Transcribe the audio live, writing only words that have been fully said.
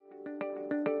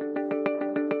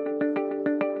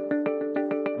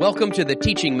Welcome to the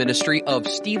teaching ministry of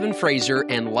Stephen Fraser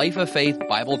and Life of Faith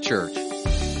Bible Church,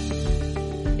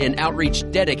 an outreach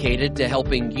dedicated to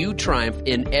helping you triumph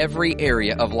in every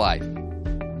area of life.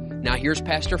 Now here's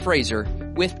Pastor Fraser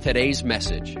with today's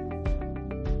message.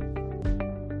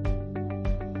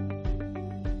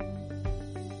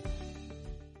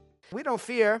 We don't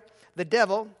fear the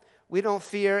devil. We don't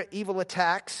fear evil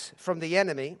attacks from the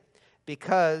enemy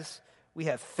because we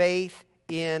have faith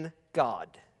in God.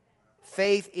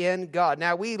 Faith in God.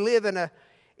 Now, we live in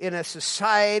a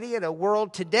society, in a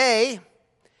world today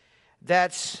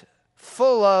that's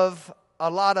full of a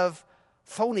lot of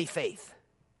phony faith.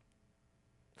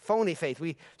 Phony faith.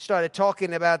 We started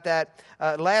talking about that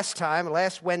last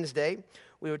Wednesday.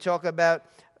 We were talking about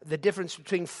the difference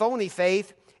between phony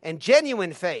faith and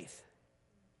genuine faith.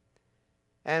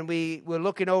 And we were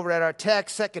looking over at our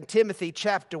text, 2 Timothy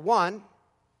chapter 1,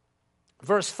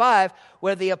 verse 5,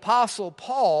 where the Apostle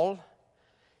Paul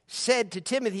said to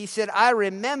Timothy, he said, I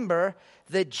remember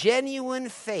the genuine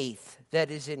faith that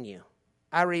is in you.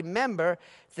 I remember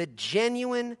the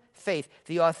genuine faith,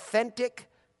 the authentic,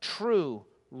 true,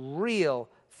 real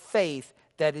faith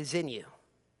that is in you.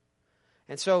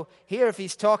 And so here, if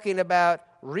he's talking about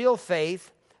real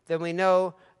faith, then we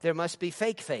know there must be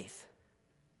fake faith,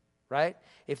 right?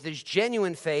 If there's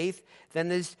genuine faith, then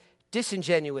there's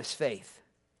disingenuous faith.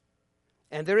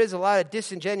 And there is a lot of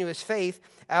disingenuous faith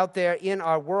out there in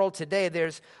our world today.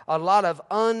 There's a lot of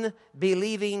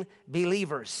unbelieving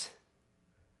believers.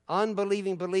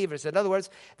 Unbelieving believers. In other words,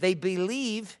 they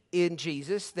believe in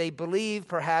Jesus. They believe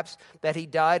perhaps that he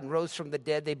died and rose from the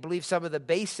dead. They believe some of the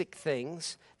basic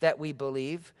things that we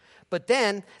believe. But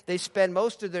then they spend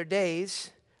most of their days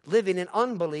living in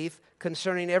unbelief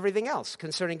concerning everything else,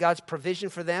 concerning God's provision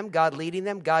for them, God leading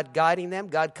them, God guiding them,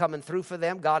 God coming through for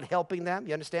them, God helping them.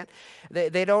 You understand?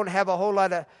 They don't have a whole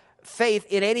lot of faith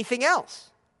in anything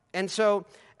else. And so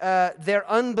they're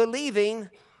unbelieving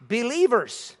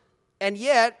believers. And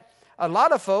yet, a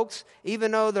lot of folks,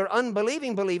 even though they're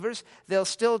unbelieving believers, they'll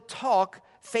still talk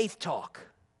faith talk.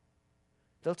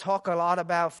 They'll talk a lot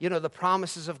about, the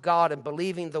promises of God and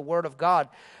believing the Word of God.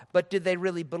 But did they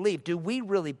really believe? Do we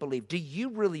really believe? Do you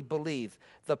really believe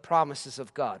the promises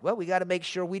of God? Well, we got to make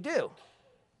sure we do.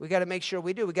 We got to make sure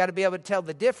we do. We got to be able to tell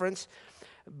the difference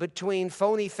between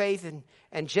phony faith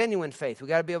and genuine faith. We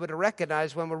got to be able to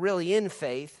recognize when we're really in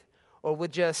faith or we're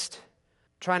just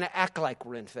trying to act like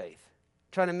we're in faith,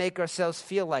 trying to make ourselves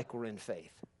feel like we're in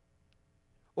faith,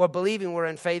 or believing we're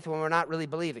in faith when we're not really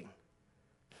believing.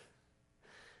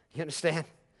 You understand?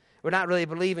 We're not really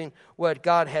believing what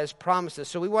God has promised us.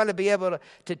 So we want to be able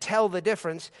to tell the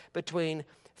difference between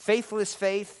faithless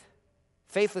faith,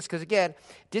 because again,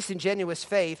 disingenuous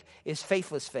faith is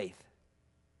faithless faith.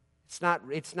 It's not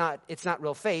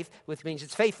real faith, which means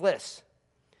it's faithless.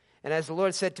 And as the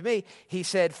Lord said to me, he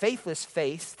said faithless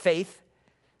faith,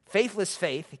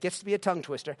 it gets to be a tongue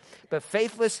twister, but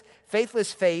faithless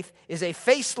faith is a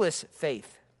faceless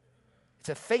faith. It's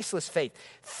a faceless faith.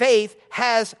 Faith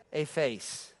has a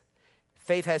face.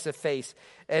 Faith has a face.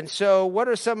 And so what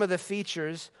are some of the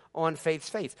features on faith's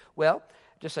face? Well,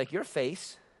 just like your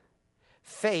face,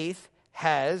 faith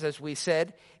has, as we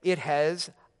said, it has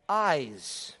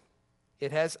eyes.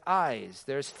 It has eyes.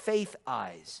 There's faith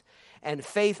eyes. And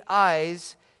faith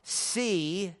eyes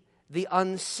see the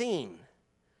unseen.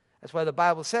 That's why the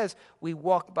Bible says we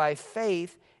walk by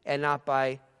faith and not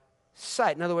by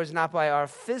sight. In other words, not by our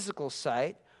physical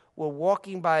sight. We're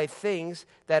walking by things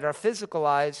that our physical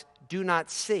eyes do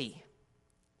not see.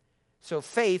 So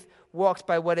faith walks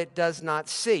by what it does not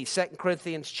see. 2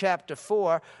 Corinthians chapter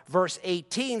 4, verse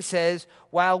 18 says,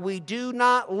 while we do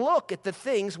not look at the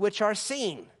things which are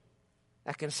seen.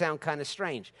 That can sound kind of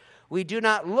strange. We do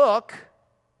not look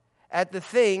at the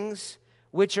things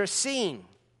which are seen.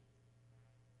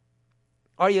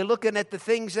 Are you looking at the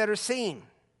things that are seen?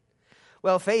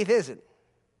 Well, faith isn't.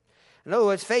 In other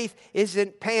words, faith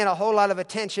isn't paying a whole lot of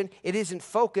attention. It isn't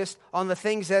focused on the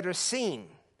things that are seen.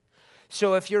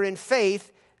 So if you're in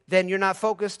faith, then you're not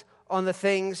focused on the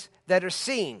things that are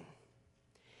seen.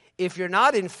 If you're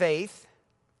not in faith,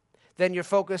 then you're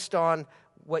focused on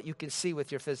what you can see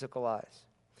with your physical eyes.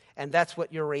 And that's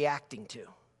what you're reacting to.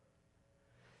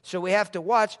 So we have to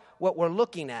watch what we're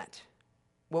looking at,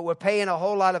 what we're paying a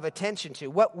whole lot of attention to,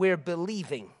 what we're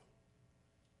believing.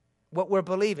 What we're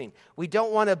believing. We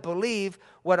don't want to believe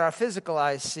what our physical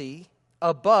eyes see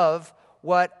above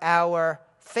what our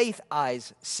faith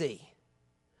eyes see.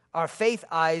 Our faith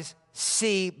eyes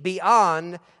see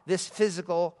beyond this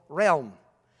physical realm.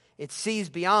 It sees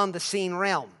beyond the seen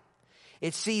realm.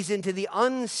 It sees into the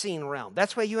unseen realm.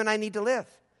 That's where you and I need to live.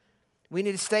 We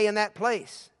need to stay in that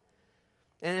place.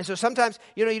 And so sometimes,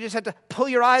 you just have to pull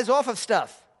your eyes off of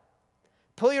stuff.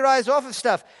 Pull your eyes off of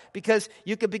stuff because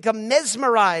you could become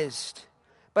mesmerized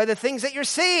by the things that you're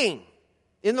seeing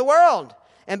in the world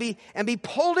and be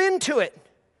pulled into it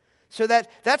so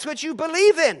that's what you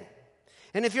believe in.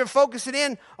 And if you're focusing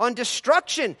in on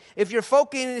destruction, if you're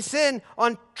focusing in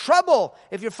on trouble,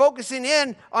 if you're focusing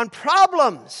in on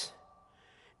problems,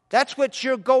 that's what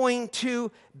you're going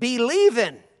to believe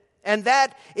in. And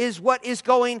that is what is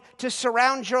going to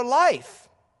surround your life.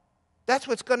 That's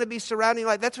what's going to be surrounding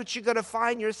life. That's what you're going to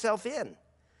find yourself in,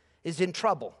 is in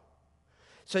trouble.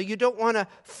 So you don't want to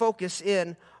focus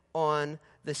in on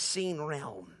the seen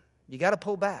realm. You got to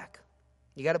pull back.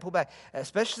 You got to pull back,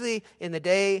 especially in the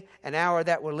day and hour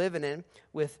that we're living in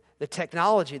with the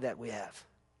technology that we have.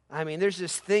 I mean, there's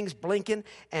just things blinking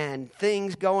and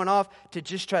things going off to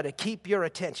just try to keep your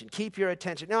attention.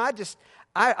 Now,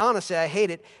 I honestly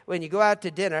hate it when you go out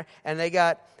to dinner and they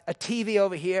got a TV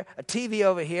over here, a TV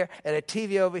over here, and a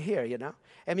TV over here,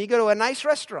 And you go to a nice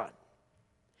restaurant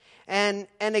and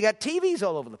they got TVs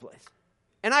all over the place.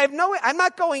 And I'm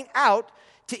not going out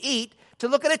to eat to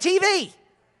look at a TV.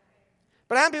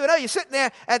 But how many people know you're sitting there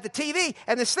at the TV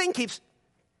and this thing keeps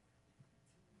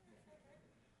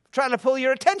trying to pull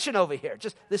your attention over here.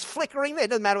 Just this flickering thing. It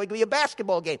doesn't matter. It could be a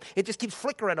basketball game. It just keeps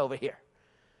flickering over here.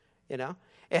 It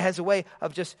has a way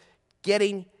of just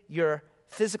getting your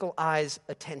physical eye's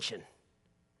attention.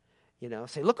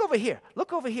 Say, look over here,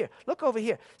 look over here, look over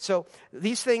here. So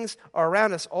these things are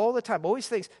around us all the time. Always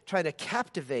things trying to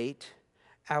captivate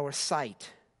our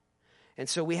sight. And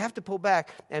so we have to pull back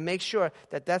and make sure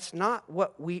that that's not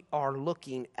what we are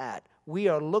looking at. We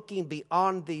are looking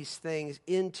beyond these things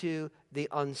into the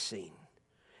unseen,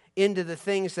 into the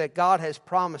things that God has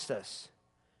promised us,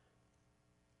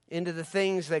 into the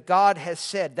things that God has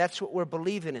said. That's what we're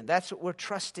believing in. That's what we're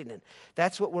trusting in.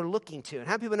 That's what we're looking to. And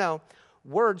how many people know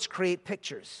words create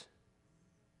pictures?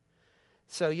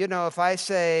 So, if I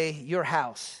say your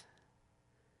house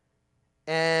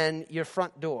and your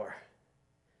front door,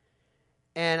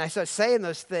 and I start saying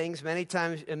those things, many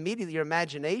times immediately your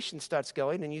imagination starts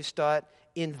going and you start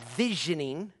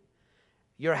envisioning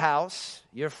your house,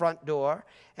 your front door,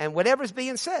 and whatever's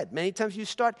being said. Many times you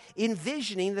start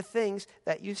envisioning the things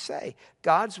that you say.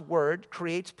 God's word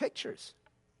creates pictures.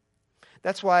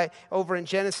 That's why over in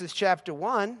Genesis chapter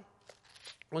 1,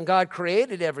 when God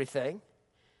created everything,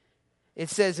 it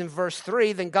says in verse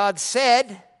 3, then God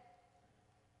said,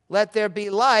 let there be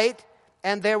light,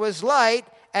 and there was light,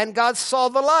 and God saw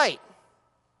the light.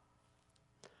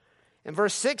 And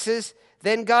verse 6 is,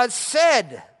 then God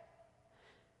said.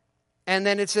 And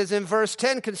then it says in verse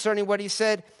 10 concerning what he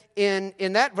said in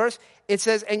that verse, it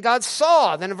says, and God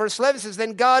saw. Then in verse 11 it says,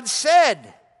 then God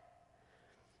said.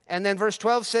 And then verse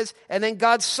 12 says, and then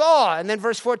God saw. And then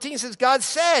verse 14 says, God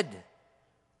said.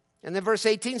 And then verse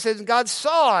 18 says, God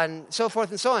saw, and so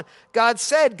forth and so on. God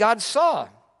said, God saw.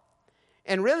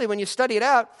 And really, when you study it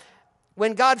out,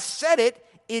 when God said it,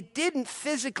 it didn't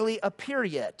physically appear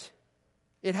yet.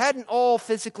 It hadn't all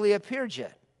physically appeared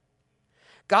yet.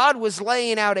 God was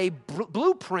laying out a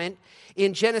blueprint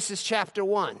in Genesis chapter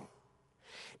 1.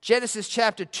 Genesis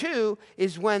chapter 2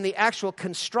 is when the actual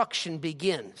construction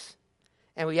begins.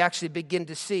 And we actually begin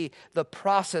to see the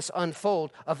process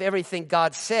unfold of everything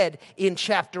God said in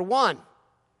chapter 1.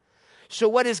 So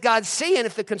what is God seeing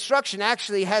if the construction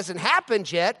actually hasn't happened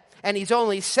yet and he's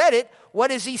only said it? What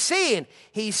is he seeing?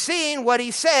 He's seeing what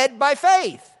he said by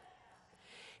faith.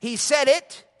 He said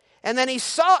it, and then he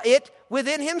saw it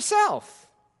within himself.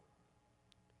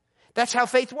 That's how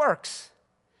faith works.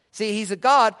 See, he's a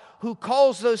God who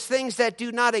calls those things that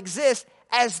do not exist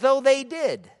as though they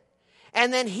did.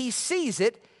 And then he sees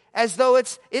it as though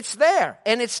it's there,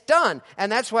 and it's done.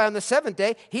 And that's why on the seventh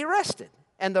day, he rested.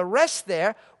 And the rest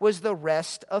there was the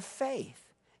rest of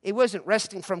faith. It wasn't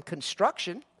resting from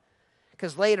construction.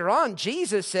 Because later on,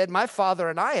 Jesus said, my Father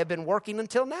and I have been working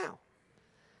until now.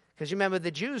 Because you remember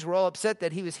the Jews were all upset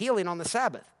that he was healing on the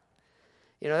Sabbath.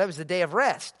 That was the day of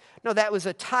rest. No, that was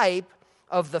a type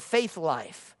of the faith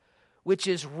life, which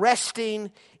is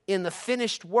resting in the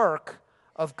finished work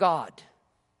of God.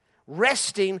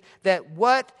 Resting that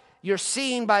what you're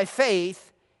seeing by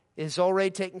faith is already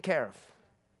taken care of.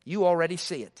 You already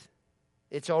see it.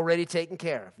 It's already taken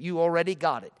care of. You already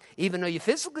got it. Even though you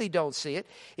physically don't see it,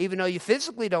 even though you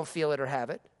physically don't feel it or have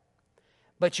it,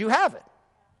 but you have it.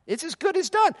 It's as good as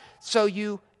done. So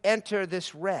you enter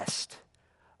this rest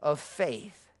of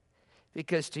faith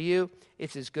because to you,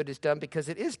 it's as good as done because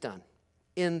it is done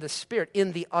in the spirit,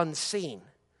 in the unseen.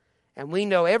 And we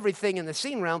know everything in the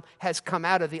seen realm has come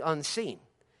out of the unseen.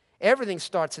 Everything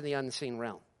starts in the unseen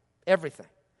realm. Everything.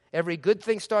 Every good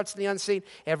thing starts in the unseen.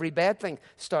 Every bad thing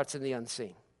starts in the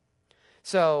unseen.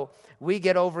 So we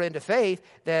get over into faith,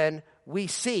 then we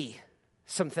see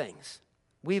some things.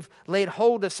 We've laid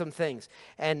hold of some things.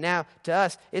 And now to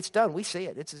us, it's done. We see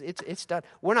it. It's done.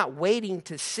 We're not waiting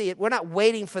to see it. We're not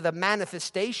waiting for the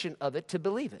manifestation of it to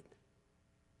believe it.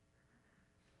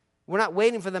 We're not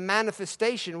waiting for the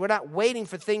manifestation. We're not waiting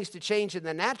for things to change in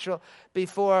the natural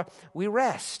before we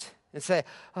rest and say,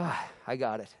 oh, I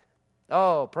got it.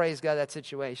 Oh, praise God, that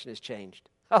situation has changed.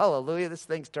 Hallelujah, this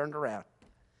thing's turned around.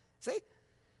 See?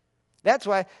 That's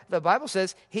why the Bible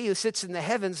says, he who sits in the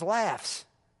heavens laughs.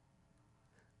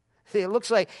 See, it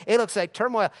looks like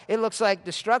turmoil. It looks like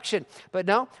destruction. But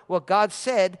no, what God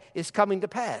said is coming to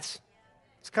pass.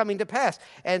 It's coming to pass.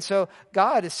 And so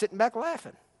God is sitting back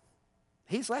laughing.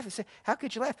 He's laughing. Saying, how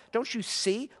could you laugh? Don't you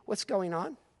see what's going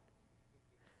on?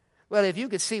 Well, if you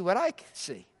could see what I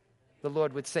see, the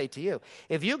Lord would say to you.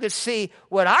 If you could see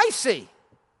what I see,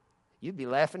 you'd be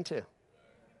laughing too.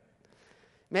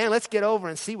 Man, let's get over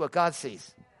and see what God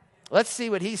sees. Let's see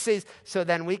what he sees so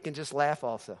then we can just laugh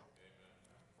also.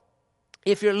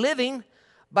 If you're living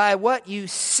by what you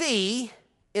see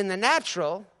in the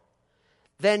natural,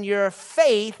 then your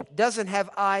faith doesn't have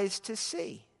eyes to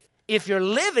see. If you're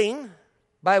living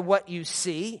by what you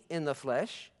see in the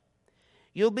flesh,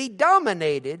 you'll be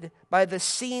dominated by the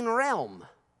seen realm.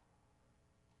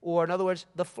 Or in other words,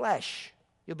 the flesh.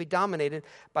 You'll be dominated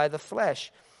by the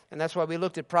flesh. And that's why we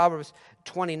looked at Proverbs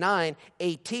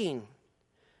 29:18.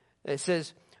 It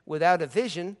says, without a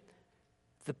vision,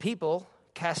 the people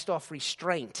cast off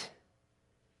restraint.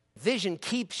 Vision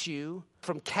keeps you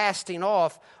from casting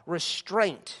off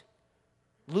restraint,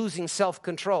 losing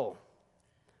self-control.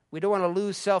 We don't want to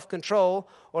lose self-control,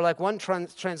 or like one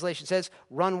translation says,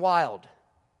 run wild.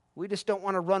 We just don't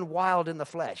want to run wild in the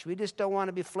flesh. We just don't want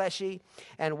to be fleshy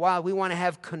and wild. We want to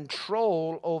have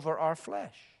control over our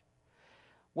flesh.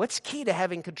 What's key to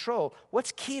having control?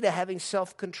 What's key to having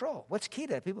self-control? What's key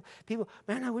to that? People,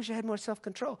 man, I wish I had more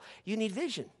self-control. You need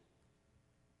vision.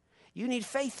 You need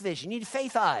faith vision. You need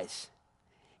faith eyes.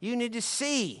 You need to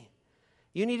see.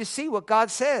 You need to see what God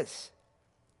says.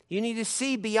 You need to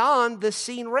see beyond the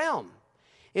seen realm.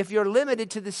 If you're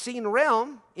limited to the seen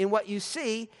realm in what you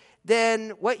see,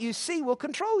 then what you see will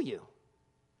control you.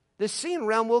 The seen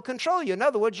realm will control you. In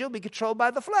other words, you'll be controlled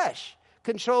by the flesh,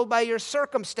 controlled by your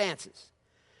circumstances.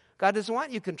 God doesn't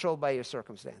want you controlled by your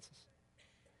circumstances.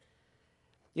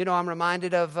 You know, I'm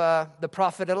reminded of the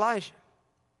prophet Elijah.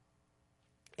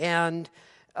 And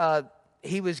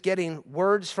he was getting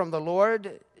words from the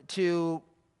Lord to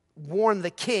warn the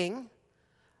king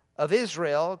of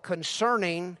Israel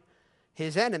concerning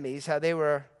his enemies, how they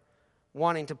were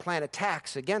wanting to plan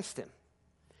attacks against him.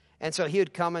 And so he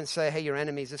would come and say, hey, your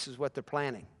enemies, this is what they're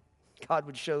planning. God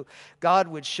would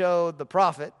show the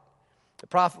prophet. The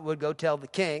prophet would go tell the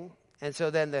king. And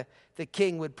so then the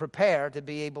king would prepare to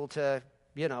be able to,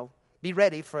 be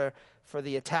ready for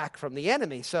the attack from the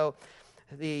enemy. So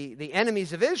the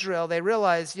enemies of Israel, they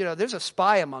realized, there's a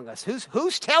spy among us.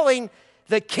 Who's telling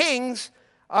the kings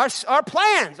our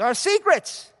plans, our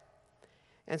secrets?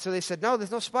 And so they said, no,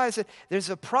 there's no spy. They said, there's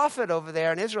a prophet over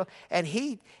there in Israel, and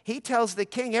he tells the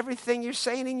king everything you're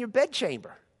saying in your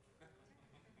bedchamber.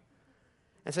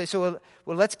 And so they said,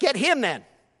 well, let's get him then.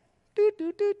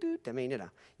 I mean,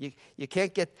 you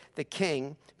can't get the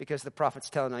king because the prophet's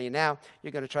telling on you. Now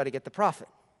you're going to try to get the prophet.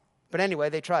 But anyway,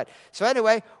 they tried. So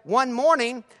anyway, one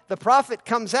morning, the prophet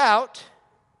comes out.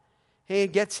 He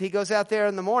goes out there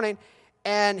in the morning,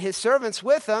 and his servant's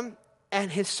with him,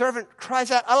 and his servant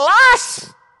cries out,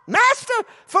 alas, master,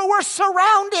 for we're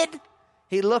surrounded.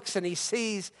 He looks and he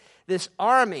sees this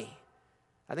army.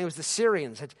 I think it was the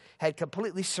Syrians had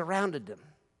completely surrounded them.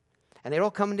 And they're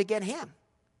all coming to get him.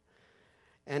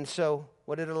 And so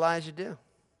what did Elijah do?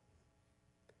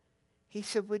 He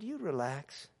said, would you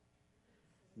relax?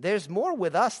 There's more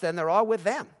with us than there are with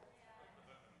them.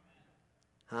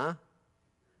 Huh?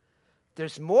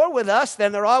 There's more with us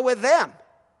than there are with them.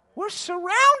 We're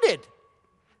surrounded.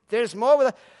 There's more with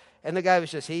us. And the guy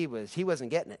was just, he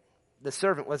wasn't getting it. The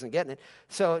servant wasn't getting it.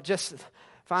 So just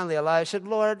finally Elijah said,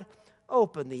 Lord,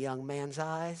 open the young man's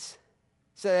eyes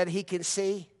so that he can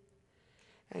see.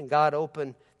 And God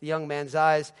opened the young man's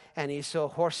eyes, and he saw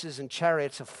horses and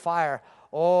chariots of fire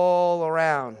all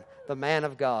around the man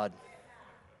of God.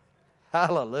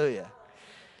 Hallelujah.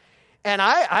 And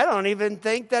I don't even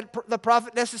think that the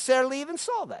prophet necessarily even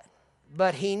saw that.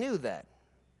 But he knew that.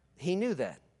 He knew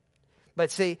that.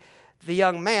 But see, the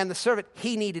young man, the servant,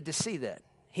 he needed to see that.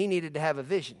 He needed to have a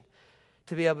vision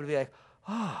to be able to be like,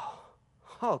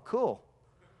 oh, cool.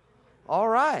 All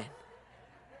right.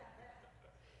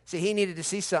 See, he needed to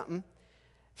see something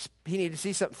He needed to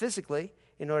see something physically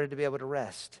in order to be able to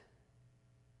rest.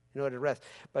 In order to rest.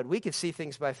 But we can see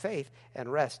things by faith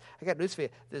and rest. I got news for you.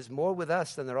 There's more with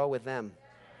us than there are with them.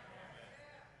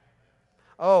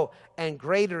 Oh, and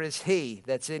greater is he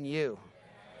that's in you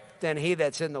than he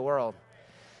that's in the world.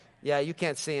 Yeah, you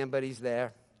can't see him, but he's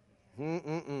there.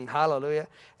 Hallelujah.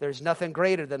 There's nothing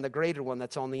greater than the greater one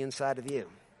that's on the inside of you.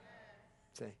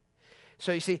 See?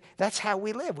 So you see, that's how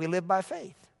we live. We live by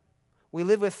faith. We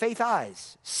live with faith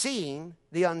eyes, seeing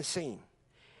the unseen.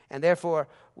 And therefore,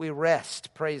 we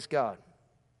rest. Praise God.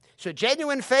 So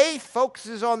genuine faith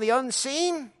focuses on the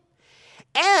unseen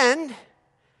and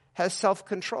has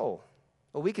self-control.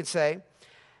 Or we could say,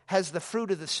 has the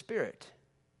fruit of the Spirit,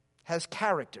 has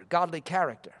character, godly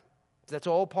character. That's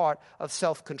all part of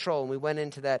self-control, and we went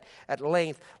into that at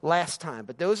length last time.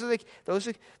 But those are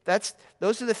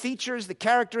the features, the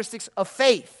characteristics of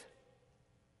faith.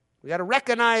 We got to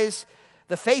recognize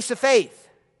the face of faith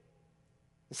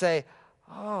and say,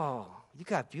 "Oh, you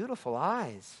got beautiful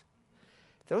eyes.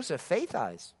 Those are faith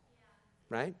eyes,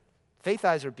 right? Faith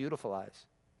eyes are beautiful eyes."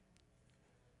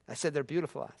 I said they're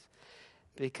beautiful eyes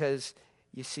because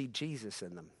you see Jesus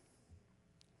in them.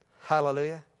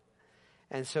 Hallelujah.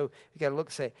 And so you got to look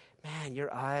and say, man,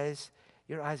 your eyes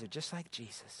are just like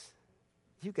Jesus.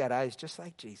 You got eyes just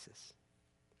like Jesus.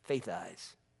 Faith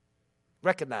eyes.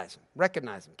 Recognize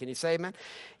them. Can you say amen?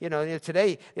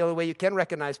 Today, the only way you can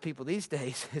recognize people these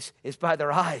days is by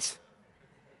their eyes.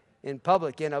 In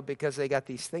public, because they got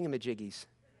these thingamajiggies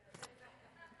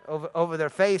over their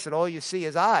face, and all you see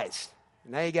is eyes.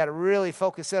 And now you got to really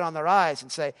focus in on their eyes and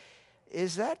say,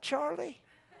 is that Charlie?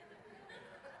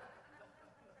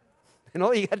 And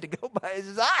all you got to go by is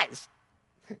his eyes.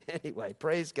 Anyway,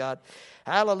 praise God.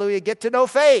 Hallelujah. Get to know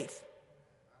faith.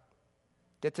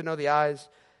 Get to know the eyes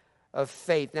of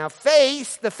faith. Now,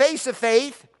 faith, the face of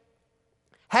faith,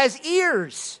 has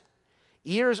ears.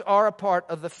 Ears are a part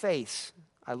of the face.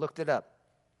 I looked it up.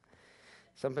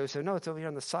 Some people say, no, it's over here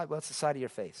on the side. Well, it's the side of your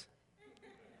face.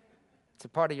 It's a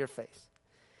part of your face.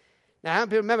 Now, how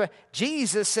many people remember,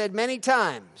 Jesus said many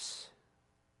times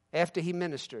after he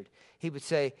ministered, he would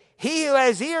say, he who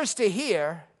has ears to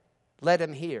hear, let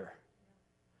him hear.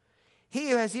 He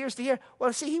who has ears to hear.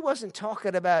 Well, see, he wasn't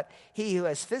talking about he who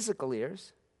has physical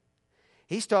ears.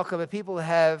 He's talking about people who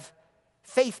have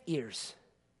faith ears.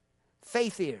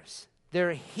 Faith ears.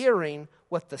 They're hearing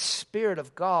what the Spirit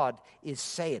of God is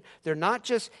saying. They're not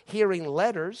just hearing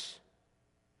letters.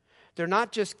 They're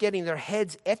not just getting their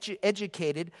heads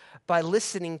educated by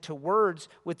listening to words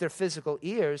with their physical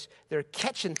ears. They're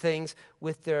catching things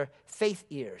with their faith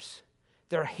ears.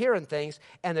 They're hearing things,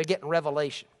 and they're getting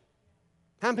revelation.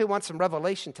 How many people want some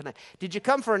revelation tonight? Did you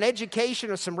come for an education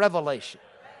or some revelation?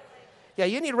 Yeah,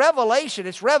 you need revelation.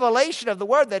 It's revelation of the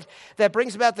Word that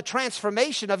brings about the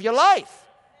transformation of your life.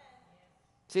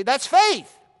 See, that's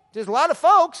faith. There's a lot of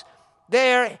folks,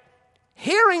 they're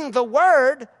hearing the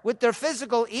Word with their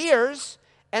physical ears,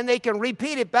 and they can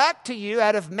repeat it back to you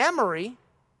out of memory,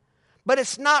 but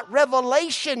it's not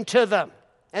revelation to them.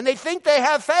 And they think they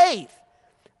have faith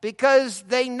because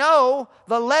they know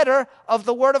the letter of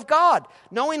the Word of God.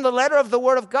 Knowing the letter of the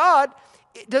Word of God,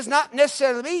 it does not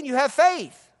necessarily mean you have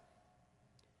faith.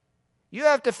 You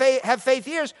have to have faith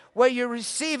ears where you're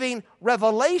receiving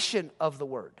revelation of the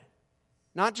Word,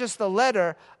 not just the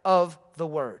letter of the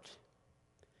Word.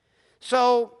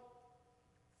 So,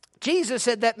 Jesus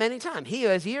said that many times. He who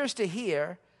has ears to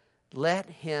hear, let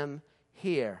him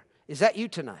hear. Is that you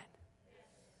tonight?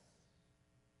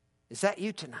 Is that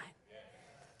you tonight?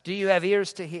 Do you have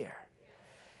ears to hear?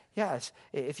 Yes.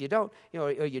 If you don't,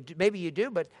 or maybe you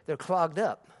do, but they're clogged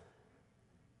up.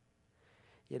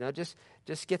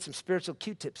 Just get some spiritual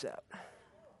Q-tips out.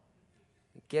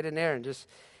 Get in there and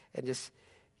just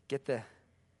get the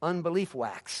unbelief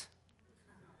wax.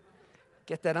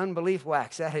 Get that unbelief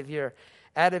wax out of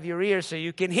your ears so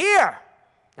you can hear.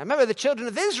 Now remember the children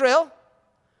of Israel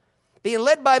being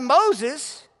led by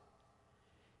Moses.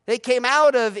 They came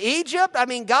out of Egypt.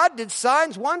 God did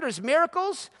signs, wonders,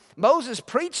 miracles. Moses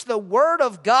preached the word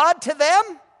of God to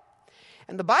them.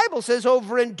 And the Bible says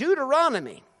over in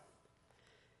Deuteronomy,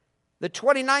 the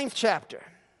 29th chapter,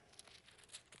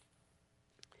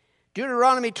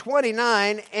 Deuteronomy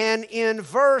 29, and in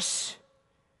verse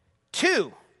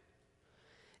 2,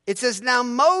 it says, now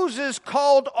Moses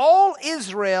called all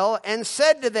Israel and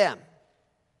said to them,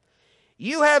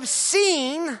 you have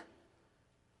seen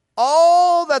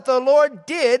all that the Lord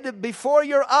did before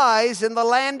your eyes in the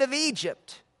land of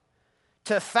Egypt,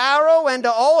 to Pharaoh and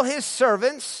to all his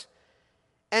servants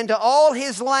and to all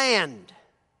his land.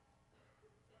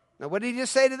 Now what did he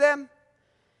just say to them?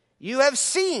 You have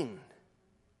seen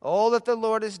all that the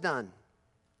Lord has done.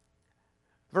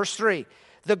 Verse 3,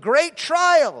 the great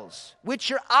trials which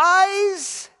your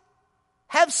eyes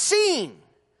have seen,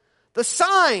 the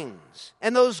signs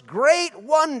and those great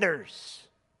wonders.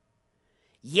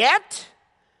 Yet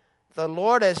the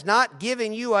Lord has not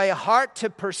given you a heart to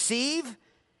perceive,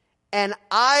 and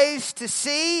eyes to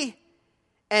see,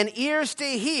 and ears to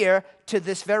hear to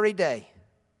this very day.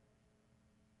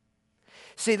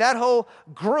 See, that whole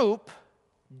group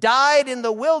died in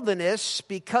the wilderness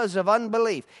because of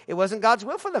unbelief. It wasn't God's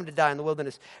will for them to die in the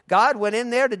wilderness. God went in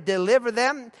there to deliver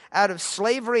them out of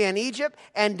slavery in Egypt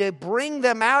and to bring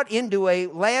them out into a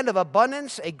land of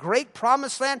abundance, a great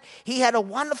promised land. He had a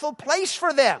wonderful place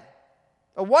for them,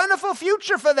 a wonderful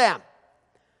future for them.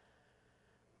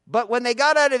 But when they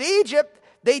got out of Egypt,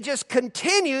 they just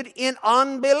continued in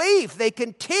unbelief. They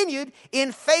continued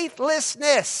in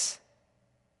faithlessness.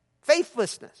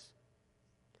 Faithlessness.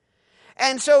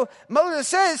 And so Moses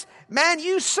says, man,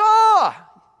 you saw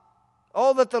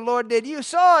all that the Lord did. You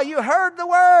saw, you heard the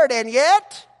word, and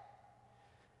yet,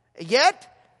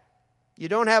 you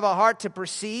don't have a heart to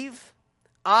perceive,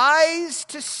 eyes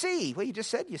to see. Well, you just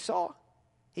said you saw.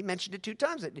 He mentioned it 2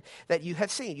 times, that you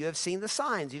have seen. You have seen the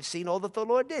signs. You've seen all that the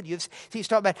Lord did. He's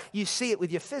talking about you see it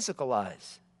with your physical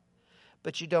eyes,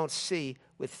 but you don't see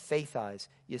with faith eyes.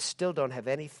 You still don't have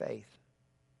any faith.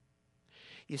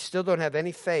 You still don't have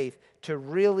any faith to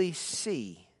really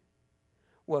see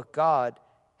what God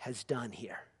has done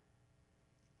here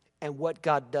and what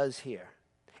God does here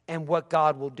and what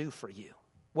God will do for you,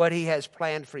 what he has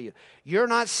planned for you. You're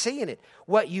not seeing it.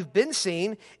 What you've been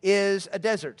seeing is a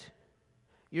desert.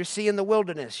 You're seeing the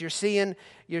wilderness. You're seeing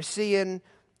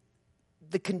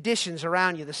the conditions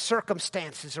around you, the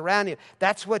circumstances around you.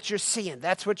 That's what you're seeing.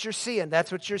 That's what you're seeing.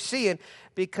 That's what you're seeing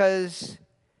because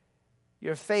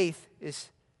your faith is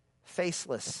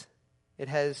faceless. It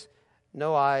has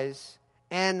no eyes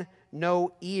and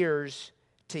no ears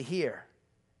to hear.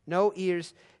 No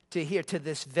ears to hear to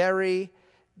this very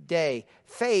day.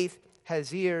 Faith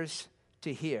has ears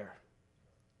to hear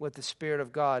what the Spirit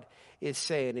of God is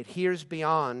saying. It hears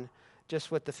beyond just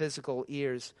what the physical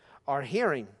ears are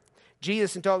hearing.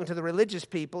 Jesus, in talking to the religious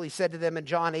people, he said to them in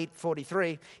John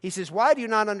 8:43, he says, why do you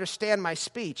not understand my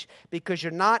speech? Because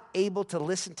you're not able to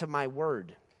listen to my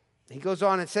word. He goes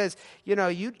on and says, you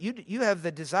have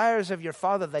the desires of your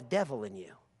father, the devil, in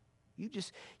you.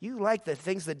 You like the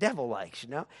things the devil likes,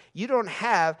 You don't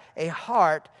have a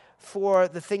heart for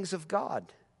the things of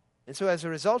God. And so as a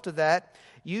result of that,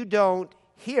 you don't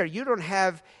hear. You don't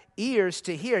have ears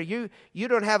to hear. You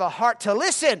don't have a heart to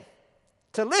listen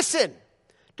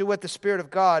to what the Spirit of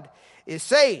God is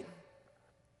saying.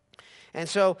 And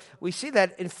so we see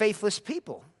that in faithless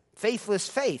people. Faithless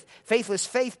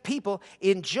faith people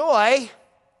enjoy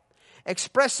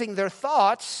expressing their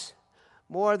thoughts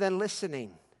more than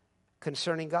listening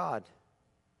concerning God.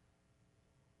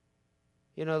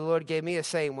 The Lord gave me a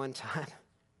saying one time.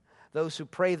 Those who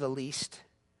pray the least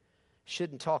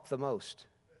shouldn't talk the most.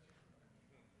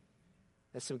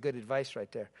 That's some good advice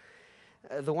right there.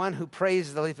 The one who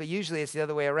prays the least, but usually it's the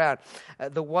other way around.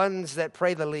 The ones that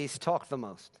pray the least talk the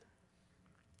most.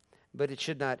 But it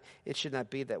should not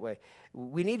be that way.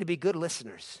 We need to be good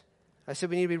listeners. I said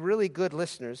we need to be really good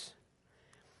listeners.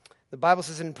 The Bible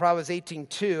says in Proverbs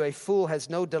 18:2, a fool has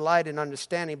no delight in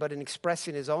understanding, but in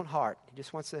expressing his own heart. He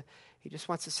just wants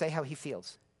to say how he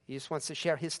feels. He just wants to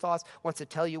share his thoughts, wants to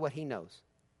tell you what he knows.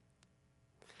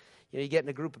 You get in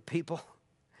a group of people,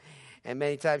 and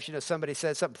many times, somebody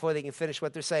says something before they can finish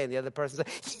what they're saying. The other person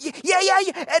says,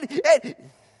 yeah.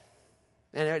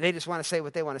 And they just want to say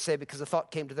what they want to say because the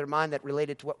thought came to their mind that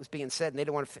related to what was being said, and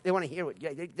they want to hear what.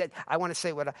 I want to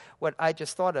say what I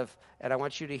just thought of, and I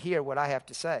want you to hear what I have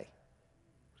to say.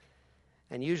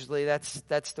 And usually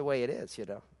that's the way it is,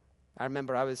 I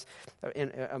remember I was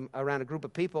around a group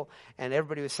of people, and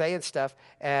everybody was saying stuff,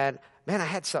 and man, I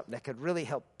had something that could really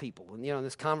help people. And in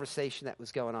this conversation that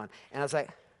was going on, and I was like,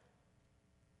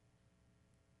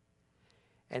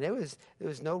 and there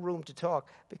was no room to talk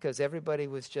because everybody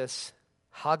was just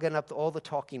hogging up all the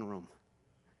talking room.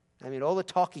 All the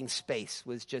talking space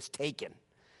was just taken.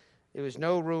 There was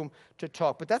no room to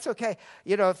talk. But that's okay.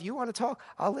 If you want to talk,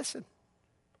 I'll listen.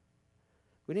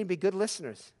 We need to be good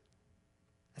listeners.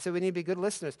 I said we need to be good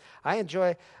listeners. I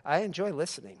enjoy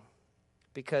listening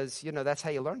because, that's how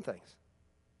you learn things.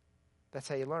 That's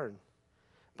how you learn.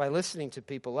 By listening to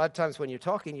people. A lot of times when you're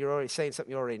talking, you're already saying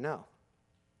something you already know.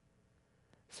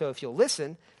 So if you'll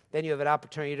listen, then you have an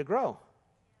opportunity to grow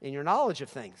in your knowledge of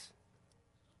things.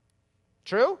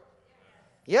 True?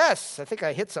 Yes. I think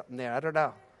I hit something there. I don't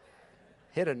know.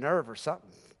 Hit a nerve or something.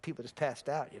 People just passed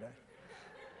out,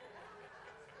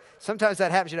 Sometimes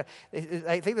that happens,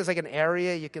 I think there's like an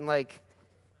area you can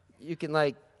you can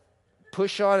like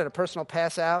push on and a person will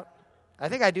pass out. I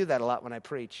think I do that a lot when I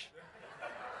preach.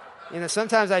 You know,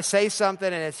 sometimes I say something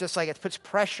and it's just like it puts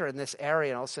pressure in this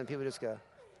area, and all of a sudden people just go.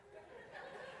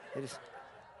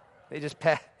 They just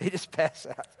pass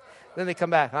out. Then they come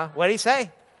back, huh? What did he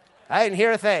say? I didn't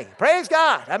hear a thing. Praise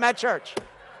God, I'm at church.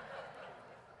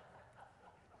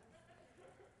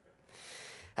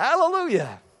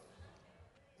 Hallelujah.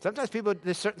 Sometimes people,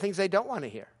 there's certain things they don't want to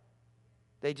hear.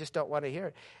 They just don't want to hear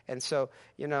it. And so,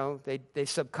 you know, they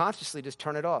subconsciously just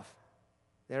turn it off.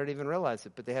 They don't even realize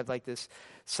it, but they have like this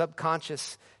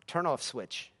subconscious turn-off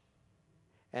switch.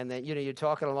 And then, you know, you're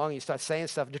talking along, you start saying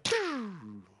stuff, it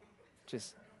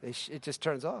just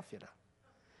turns off, you know.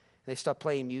 They start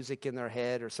playing music in their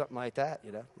head or something like that,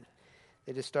 you know.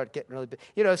 They just start getting really big.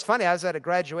 You know, it's funny, I was at a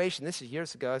graduation, this is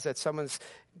years ago, I was at someone's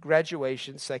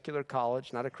graduation, secular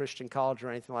college, not a Christian college or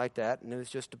anything like that, and it was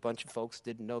just a bunch of folks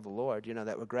who didn't know the Lord, you know,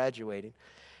 that were graduating.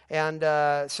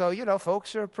 And so, you know,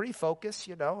 folks are pretty focused,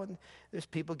 you know, and there's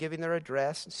people giving their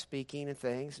address and speaking and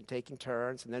things and taking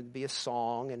turns, and then be a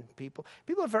song, and people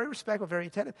are very respectful, very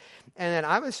attentive. And then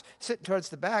I was sitting towards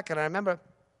the back, and I remember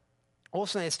all of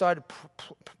a sudden they started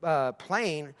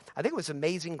playing, I think it was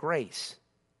Amazing Grace.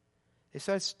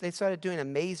 They started doing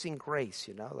Amazing Grace,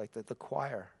 you know, like the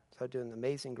choir started doing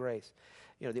Amazing Grace,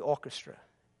 you know, the orchestra.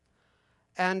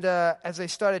 And as they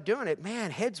started doing it,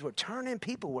 man, heads were turning,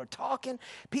 people were talking,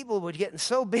 people were getting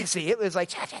so busy. It was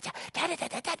like,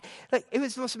 like it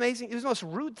was the most amazing, it was the most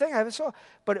rude thing I ever saw.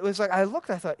 But it was like, I looked,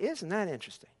 I thought, isn't that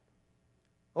interesting?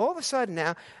 All of a sudden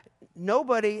now,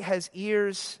 nobody has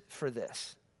ears for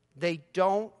this. They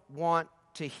don't want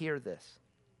to hear this.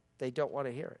 They don't want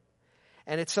to hear it.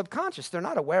 And it's subconscious. They're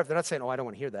not aware of it. They're not saying, oh, I don't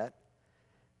want to hear that.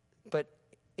 But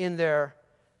in their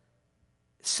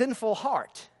sinful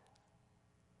heart,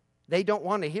 they don't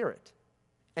want to hear it.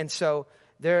 And so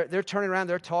they're turning around,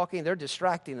 they're talking, they're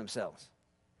distracting themselves.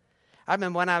 I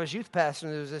remember when I was youth pastor,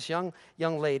 there was this young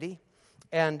lady,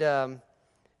 and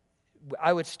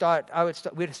we'd start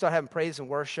having praise and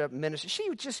worship, ministry.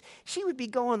 She would be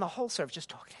going the whole service, just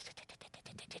talking,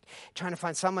 trying to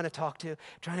find someone to talk to,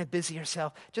 trying to busy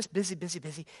herself, just busy,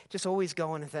 just always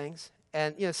going to things.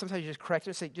 And, you know, sometimes you just correct her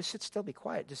and say, just sit still, be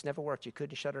quiet. It just never worked. You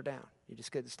couldn't shut her down. You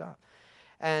just couldn't stop.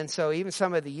 And so even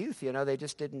some of the youth, you know, they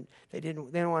didn't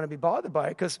want to be bothered by it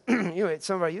because, you know,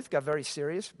 some of our youth got very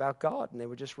serious about God, and they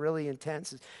were just really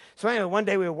intense. So anyway, one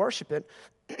day we were worshiping,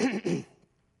 and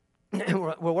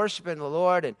we're worshiping the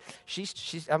Lord, and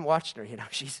I'm watching her, you know,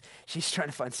 she's trying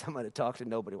to find someone to talk to.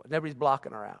 Nobody's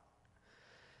blocking her out.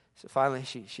 So finally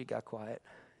she got quiet,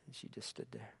 and she just stood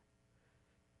there,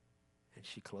 and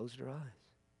she closed her eyes,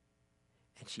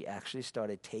 and she actually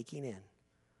started taking in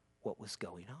what was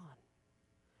going on.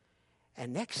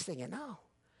 And next thing you know,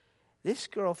 this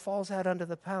girl falls out under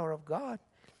the power of God.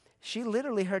 She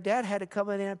literally, her dad had to come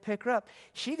in and pick her up.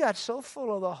 She got so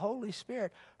full of the Holy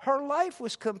Spirit, her life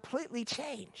was completely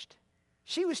changed.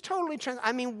 She was totally changed.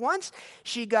 I mean, once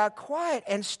she got quiet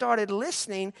and started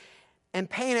listening and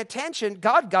paying attention,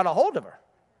 God got a hold of her.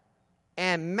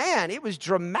 And man, it was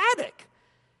dramatic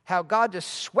how God just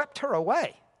swept her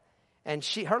away. And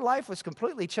her life was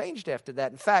completely changed after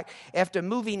that. In fact, after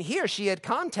moving here, she had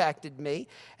contacted me,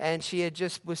 and she had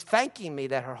just was thanking me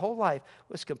that her whole life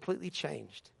was completely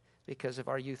changed because of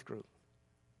our youth group.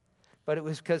 But it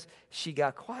was because she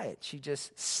got quiet. She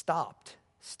just stopped,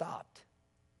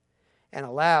 and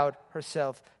allowed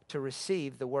herself to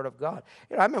receive the Word of God.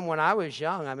 You know, I remember when I was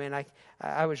young, I mean,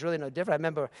 I was really no different. I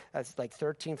remember I was like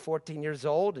 13, 14 years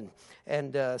old,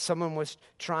 and someone was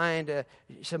trying to,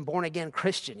 some born-again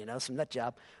Christian, you know, some nut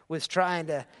job, was trying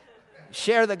to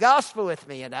share the gospel with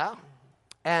me, you know.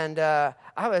 And I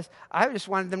just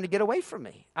wanted them to get away from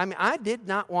me. I mean, I did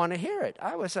not want to hear it.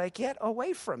 I was like, get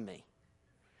away from me.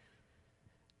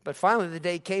 But finally the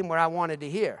day came where I wanted to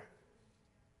hear.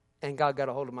 And God got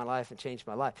a hold of my life and changed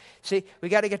my life. See, we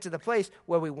got to get to the place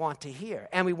where we want to hear.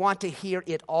 And we want to hear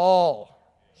it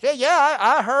all. Say, yeah,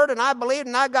 I heard and I believed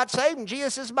and I got saved and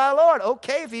Jesus is my Lord.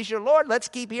 Okay, if he's your Lord, let's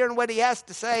keep hearing what he has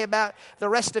to say about the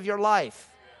rest of your life.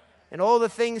 And all the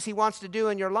things he wants to do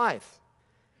in your life.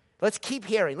 Let's keep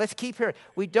hearing. Let's keep hearing.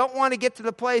 We don't want to get to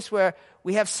the place where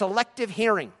we have selective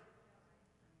hearing.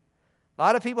 A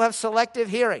lot of people have selective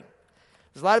hearing.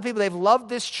 There's a lot of people, they've loved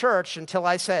this church until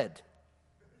I said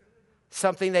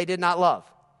something they did not love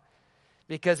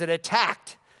because it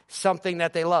attacked something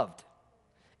that they loved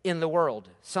in the world.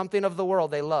 Something of the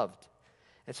world they loved.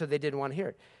 And so they didn't want to hear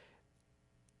it.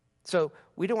 So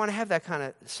we don't want to have that kind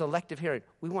of selective hearing.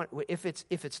 We want, if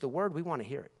it's the word, we want to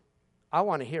hear it. I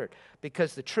want to hear it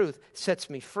because the truth sets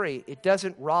me free. It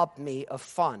doesn't rob me of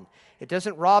fun. It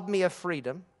doesn't rob me of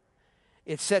freedom.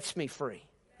 it sets me free.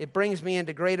 It brings me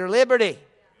into greater liberty.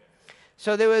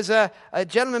 So there was a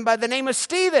gentleman by the name of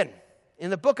Stephen in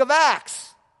the book of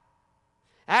Acts.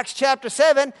 Acts chapter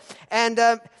 7,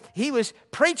 and he was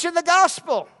preaching the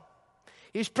gospel.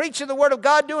 He was preaching the word of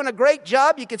God, doing a great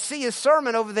job. You could see his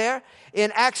sermon over there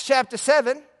in Acts chapter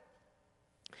 7.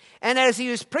 And as he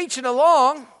was preaching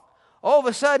along, all of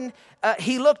a sudden,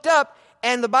 he looked up,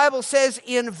 and the Bible says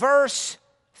in verse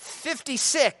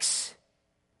 56,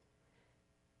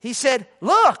 he said,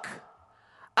 "Look,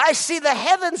 I see the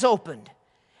heavens opened,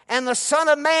 and the Son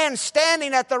of Man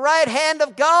standing at the right hand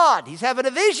of God." He's having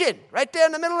a vision right there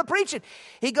in the middle of preaching.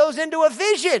 He goes into a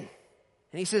vision,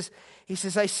 and he says,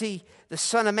 "I see the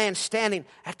Son of Man standing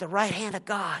at the right hand of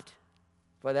God."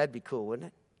 Boy, that'd be cool, wouldn't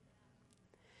it?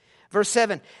 Verse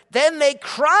 7, "Then they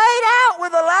cried out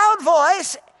with a loud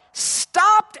voice,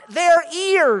 stopped their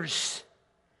ears,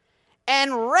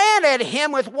 and ran at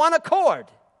him with one accord.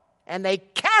 And they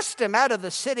cast him out of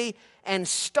the city and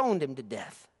stoned him to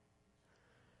death."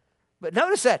 But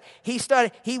notice that he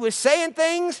was saying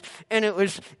things, and it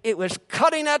was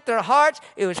cutting at their hearts.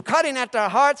 It was cutting at their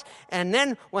hearts. And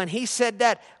then when he said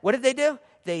that, what did they do?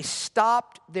 They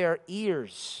stopped their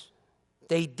ears.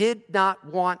 They did not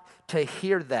want to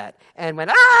hear that, and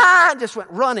went, just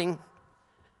went running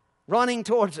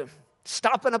towards him,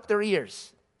 stopping up their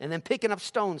ears, and then picking up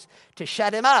stones to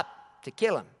shut him up, to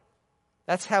kill him.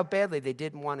 That's how badly they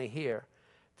didn't want to hear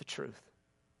the truth.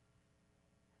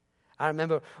 I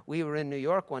remember we were in New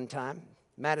York one time,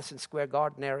 Madison Square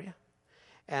Garden area,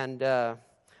 and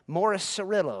Morris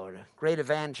Cirillo, a great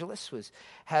evangelist, was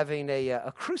having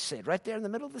a crusade right there in the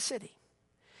middle of the city.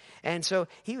 And so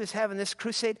he was having this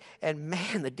crusade, and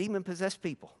man, the demon-possessed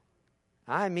people.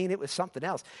 I mean, it was something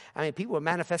else. I mean, people were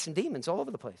manifesting demons all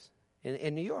over the place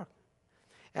in New York.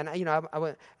 And, I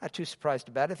wasn't not too surprised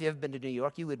about it. If you've ever been to New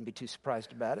York, you wouldn't be too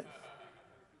surprised about it.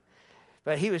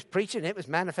 But he was preaching, it was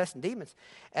manifesting demons.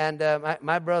 And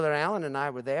my brother Alan and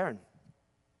I were there,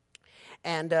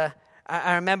 and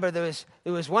I remember there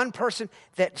was one person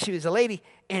that she was a lady,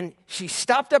 and she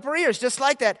stopped up her ears just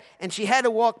like that, and she had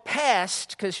to walk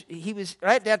past because he was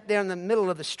right there in the middle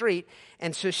of the street,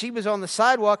 and so she was on the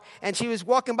sidewalk, and she was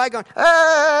walking by going,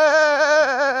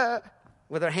 "Ah!"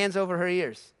 with her hands over her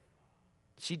ears.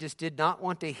 She just did not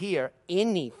want to hear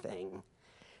anything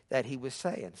that he was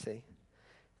saying, see,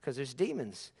 because there's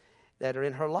demons that are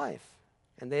in her life,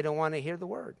 and they don't want to hear the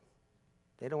word.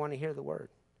 They don't want to hear the word.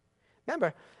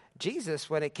 Remember, Jesus,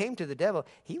 when it came to the devil,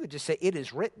 he would just say, "It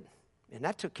is written." And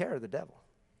that took care of the devil.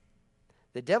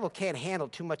 The devil can't handle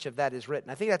too much of that is written.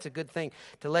 I think that's a good thing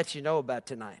to let you know about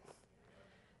tonight.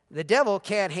 The devil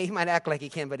can't, he might act like he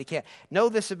can, but he can't. Know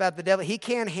this about the devil. He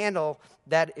can't handle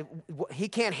that. He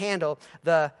can't handle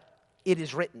the "it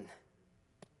is written."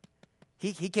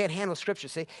 He can't handle Scripture.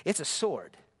 See, it's a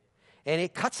sword, and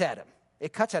it cuts at him.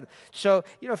 It cuts at him. So,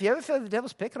 if you ever feel the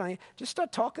devil's picking on you, just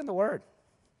start talking the word.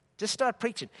 Just start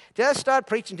preaching. Just start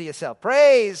preaching to yourself.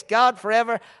 Praise God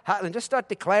forever. And just start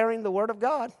declaring the word of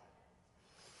God.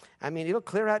 I mean, it'll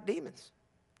clear out demons.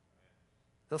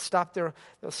 They'll stop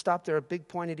their big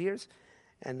pointed ears,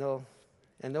 and they'll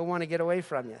want to get away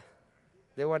from you.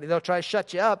 They'll try to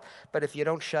shut you up, but if you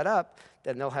don't shut up,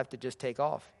 then they'll have to just take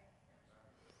off.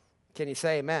 Can you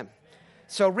say amen?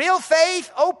 So real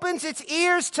faith opens its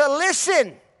ears to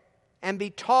listen and be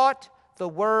taught the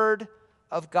word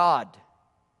of God.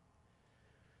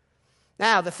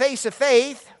 Now, the face of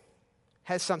faith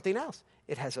has something else.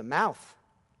 It has a mouth.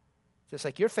 Just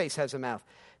like your face has a mouth.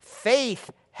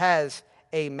 Faith has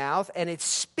a mouth, and it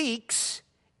speaks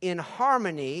in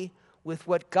harmony with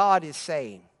what God is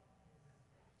saying.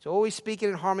 It's always speaking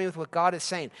in harmony with what God is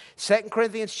saying. 2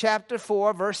 Corinthians chapter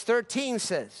 4, verse 13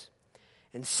 says,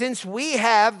 "And since we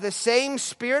have the same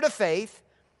spirit of faith,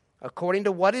 according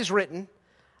to what is written,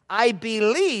 I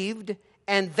believed,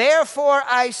 and therefore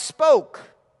I spoke.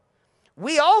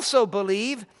 We also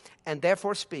believe, and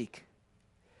therefore speak."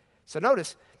 So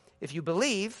notice, if you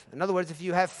believe, in other words, if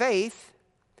you have faith,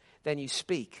 then you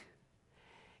speak.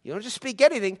 You don't just speak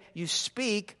anything, you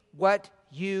speak what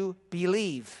you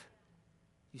believe.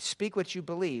 You speak what you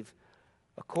believe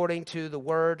according to the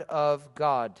word of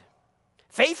God.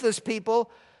 Faithless people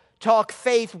talk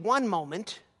faith one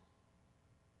moment.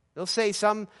 They'll say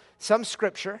some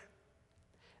scripture.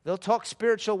 They'll talk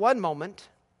spiritual one moment.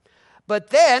 But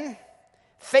then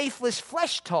faithless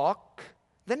flesh talk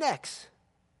the next.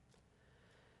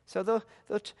 So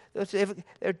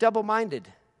they're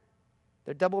double-minded.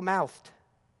 They're double-mouthed.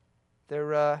 They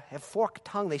have forked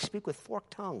tongue. They speak with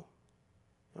forked tongue.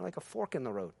 They're like a fork in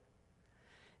the road.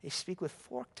 They speak with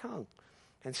forked tongue.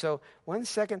 And so 1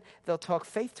 second they'll talk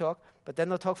faith talk, but then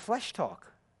they'll talk flesh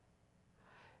talk.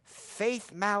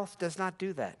 Faith mouth does not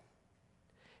do that.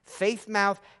 Faith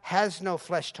mouth has no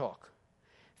flesh talk.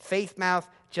 Faith mouth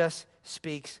just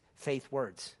speaks faith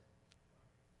words.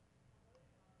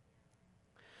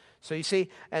 So you see,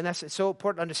 and that's so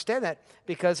important to understand that,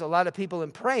 because a lot of people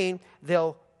in praying,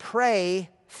 they'll pray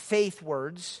faith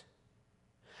words,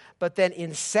 but then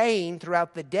in saying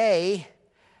throughout the day,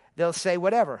 they'll say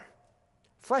whatever,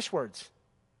 flesh words.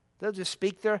 They'll just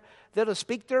speak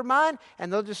their mind,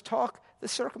 and they'll just talk the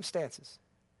circumstances.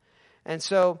 And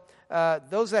so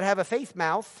those that have a faith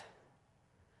mouth,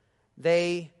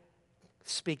 they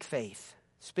speak faith.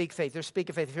 Speak faith. They're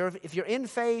speaking faith. If you're in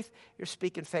faith, you're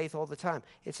speaking faith all the time.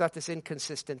 It's not this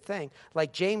inconsistent thing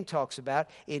like James talks about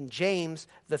in James,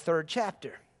 the 3rd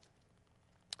chapter.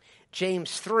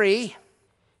 James 3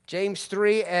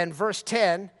 and verse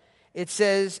 10, it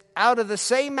says, out of the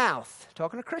same mouth,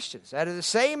 talking to Christians, out of the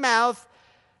same mouth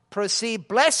proceed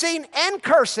blessing and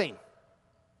cursing.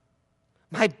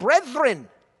 My brethren,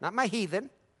 not my heathen,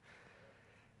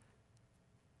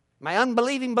 my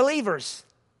unbelieving believers.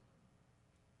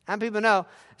 How many people know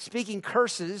speaking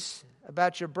curses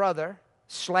about your brother,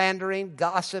 slandering,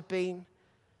 gossiping,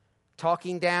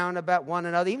 talking down about one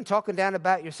another, even talking down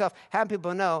about yourself? How many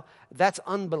people know that's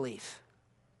unbelief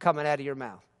coming out of your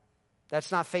mouth?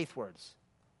 That's not faith words.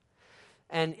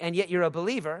 And yet you're a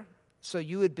believer, so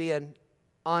you would be an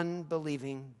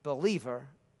unbelieving believer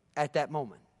at that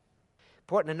moment.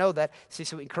 Important to know that, see,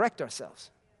 so we can correct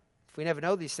ourselves. If we never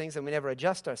know these things, then we never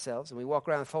adjust ourselves, and we walk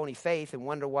around with phony faith and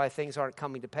wonder why things aren't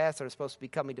coming to pass that are supposed to be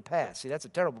coming to pass. See, that's a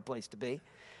terrible place to be.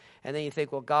 And then you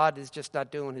think, well, God is just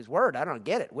not doing his word. I don't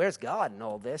get it. Where's God in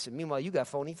all this? And meanwhile, you got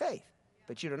phony faith.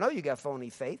 But you don't know you got phony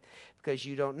faith because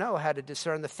you don't know how to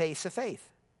discern the face of faith.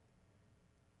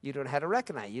 You don't know how to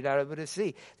recognize. You're not able to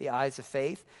see the eyes of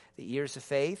faith, the ears of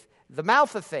faith, the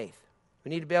mouth of faith. We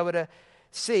need to be able to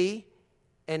see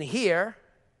and hear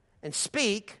and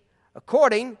speak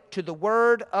according to the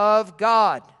word of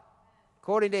God,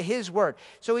 according to his word.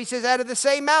 So he says, out of the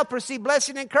same mouth proceed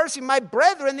blessing and cursing. My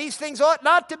brethren, these things ought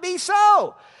not to be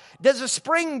so. Does a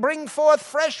spring bring forth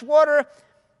fresh water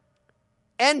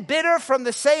and bitter from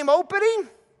the same opening?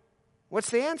 What's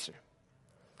the answer?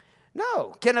 No.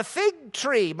 Can a fig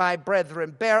tree, my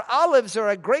brethren, bear olives, or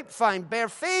a grapevine bear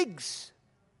figs?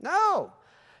 No.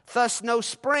 Thus no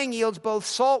spring yields both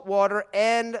salt water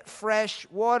and fresh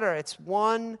water. It's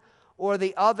one or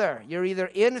the other. You're either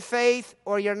in faith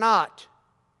or you're not.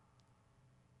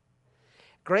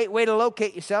 Great way to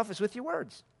locate yourself is with your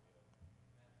words.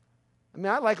 I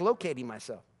mean, I like locating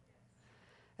myself.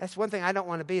 That's one thing I don't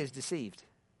want to be, is deceived.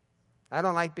 I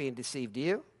don't like being deceived. Do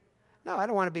you? No, I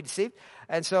don't want to be deceived.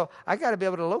 And so I got to be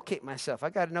able to locate myself. I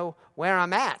got to know where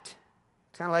I'm at.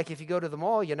 It's kind of like if you go to the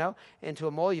mall, into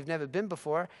a mall you've never been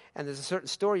before, and there's a certain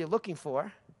store you're looking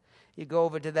for. You go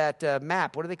over to that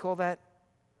map. What do they call that?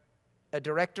 A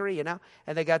directory, and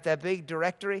they got that big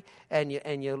directory, and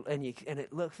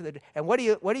it looks for the. And what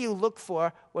do you look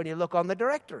for when you look on the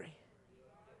directory?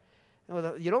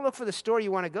 Well, you don't look for the store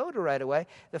you want to go to right away.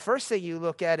 The first thing you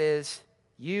look at is,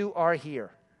 you are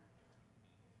here.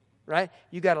 Right?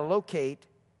 You got to locate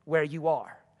where you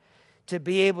are to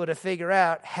be able to figure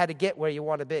out how to get where you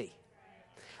want to be.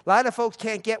 A lot of folks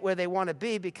can't get where they want to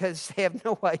be because they have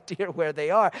no idea where they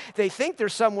are. They think they're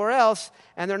somewhere else,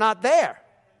 and they're not there.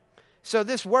 So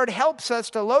this word helps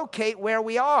us to locate where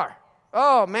we are.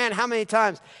 Oh, man, how many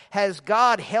times has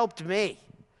God helped me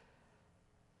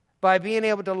by being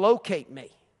able to locate me?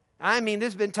 I mean,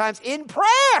 there's been times in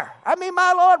prayer. I mean,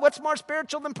 my Lord, what's more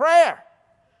spiritual than prayer?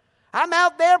 I'm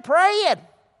out there praying.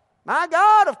 My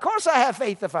God, of course I have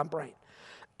faith if I'm praying.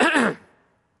 Of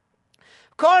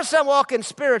course I'm walking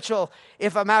spiritual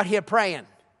if I'm out here praying.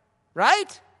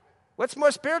 Right? What's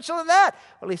more spiritual than that?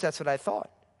 Well, at least that's what I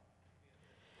thought.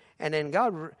 And then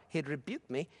God, he'd rebuke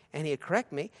me, and he'd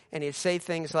correct me, and he'd say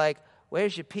things like,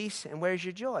 where's your peace and where's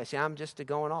your joy? See, I'm just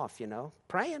going off,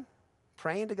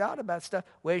 praying to God about stuff.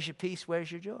 Where's your peace?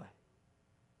 Where's your joy?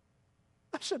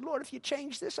 I said, Lord, if you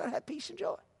change this, I'd have peace and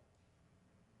joy.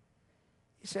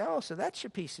 You say, oh, so that's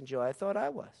your peace and joy. I thought I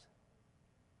was.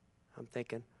 I'm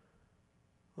thinking,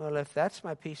 well, if that's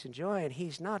my peace and joy and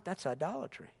he's not, that's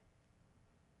idolatry.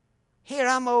 Here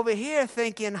I'm over here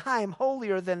thinking, I am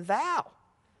holier than thou.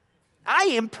 I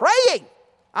am praying.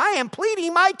 I am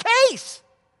pleading my case.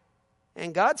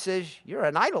 And God says, you're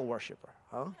an idol worshiper,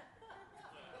 huh?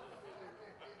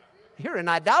 You're in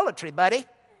idolatry, buddy.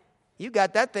 You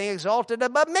got that thing exalted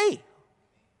above me.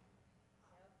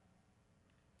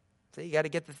 So you got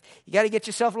to get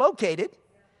yourself located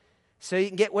so you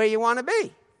can get where you want to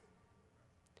be.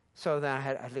 So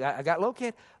then I got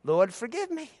located. Lord,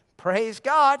 forgive me. Praise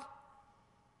God.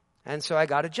 And so I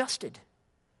got adjusted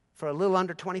for a little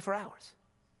under 24 hours.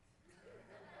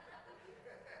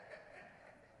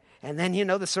 And then,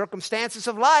 the circumstances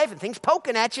of life and things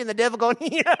poking at you and the devil going,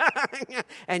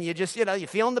 and you just, you're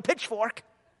feeling the pitchfork.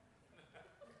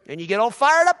 And you get all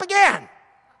fired up again.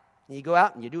 And you go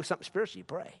out and you do something spiritual, you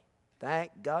pray.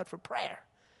 Thank God for prayer.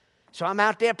 So I'm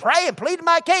out there praying, pleading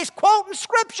my case, quoting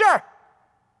Scripture,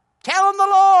 telling the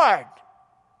Lord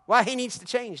why He needs to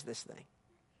change this thing.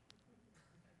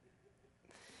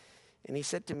 And He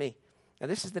said to me, now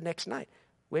this is the next night,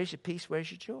 where's your peace,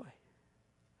 where's your joy?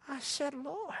 I said,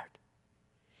 Lord,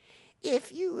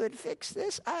 if you would fix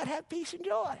this, I'd have peace and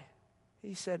joy.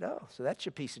 He said, oh, so that's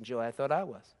your peace and joy. I thought I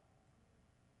was.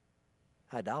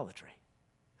 Idolatry.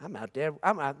 I'm out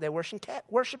there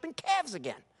worshiping calves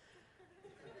again.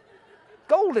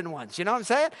 Golden ones, you know what I'm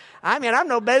saying? I'm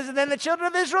no better than the children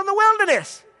of Israel in the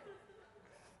wilderness.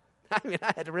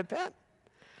 I had to repent.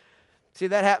 See,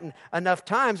 that happened enough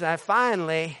times, and I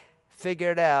finally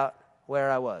figured out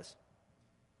where I was.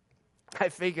 I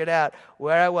figured out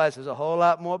where I was. There was a whole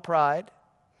lot more pride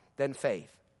than faith.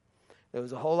 There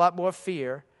was a whole lot more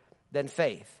fear than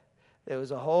faith. There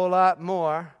was a whole lot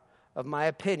more of my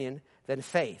opinion than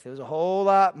faith. There was a whole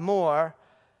lot more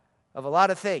of a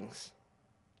lot of things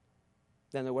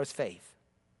than there was faith.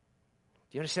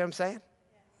 Do you understand what I'm saying?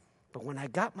 But when I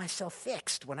got myself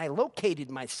fixed, when I located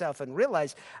myself and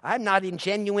realized I'm not in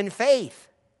genuine faith,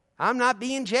 I'm not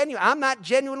being genuine, I'm not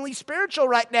genuinely spiritual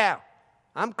right now.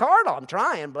 I'm carnal, I'm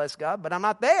trying, bless God, but I'm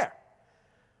not there.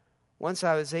 Once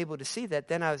I was able to see that,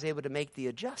 then I was able to make the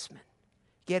adjustment,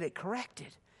 get it corrected,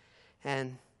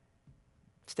 and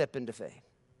step into faith.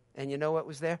 And you know what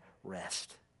was there?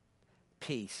 Rest,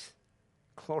 peace,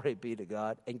 glory be to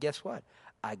God. And guess what?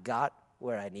 I got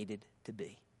where I needed to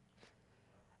be.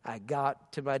 I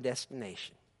got to my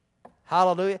destination.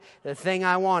 Hallelujah. The thing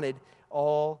I wanted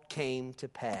all came to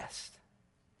pass.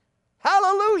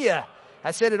 Hallelujah.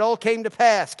 I said it all came to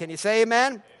pass. Can you say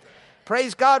amen? Amen.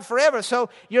 Praise God forever. So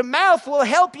your mouth will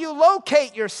help you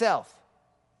locate yourself.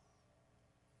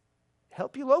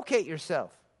 Help you locate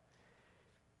yourself.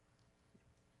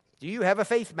 Do you have a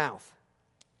faith mouth?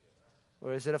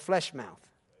 Or is it a flesh mouth?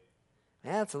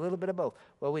 Yeah, it's a little bit of both.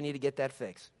 Well, we need to get that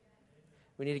fixed.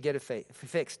 We need to get it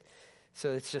fixed.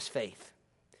 So it's just faith.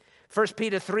 1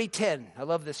 Peter 3:10. I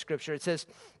love this scripture. It says,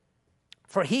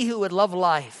 for he who would love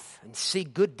life and see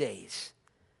good days,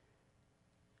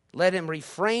 let him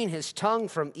refrain his tongue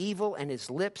from evil and his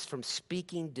lips from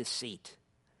speaking deceit.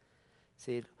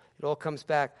 See, it all comes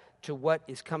back to what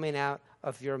is coming out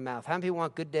of your mouth. How many people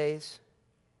want good days?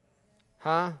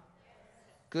 Huh?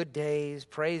 Good days,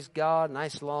 praise God,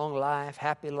 nice long life,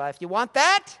 happy life. You want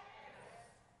that?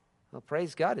 Well,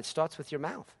 praise God, it starts with your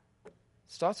mouth. It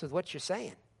starts with what you're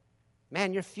saying.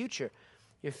 Man, your future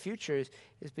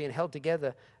is being held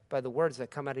together by the words that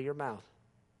come out of your mouth.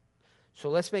 So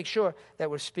let's make sure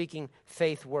that we're speaking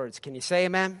faith words. Can you say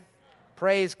amen?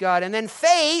 Praise God. And then the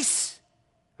face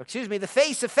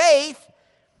of faith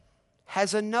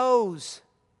has a nose.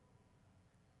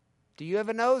 Do you have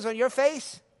a nose on your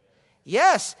face?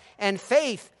 Yes, and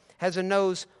faith has a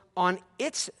nose on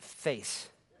its face.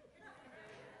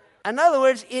 In other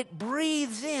words, it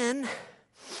breathes in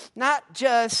not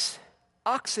just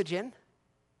oxygen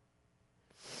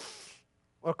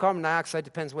or carbon dioxide,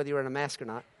 depends whether you're in a mask or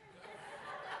not.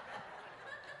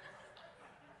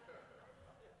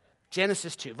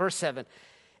 Genesis 2, verse 7.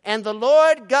 And the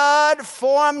Lord God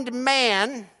formed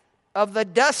man of the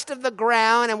dust of the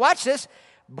ground, and watch this,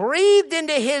 breathed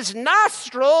into his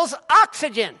nostrils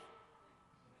oxygen.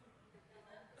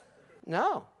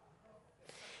 No.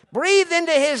 Breathed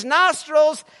into his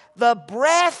nostrils the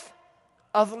breath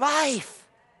of life.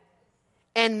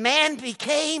 And man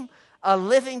became a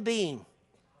living being.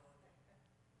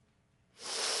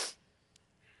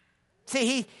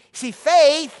 See,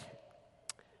 faith,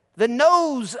 the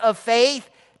nose of faith,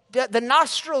 the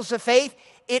nostrils of faith,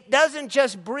 it doesn't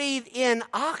just breathe in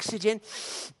oxygen,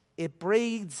 it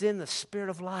breathes in the Spirit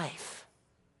of life.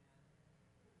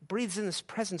 It breathes in the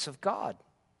presence of God,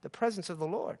 the presence of the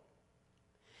Lord.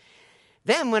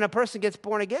 Then when a person gets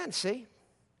born again, see,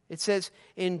 it says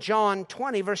in John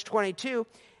 20, verse 22,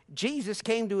 Jesus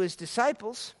came to his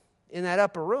disciples in that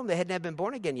upper room. They had never been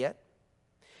born again yet.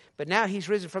 But now he's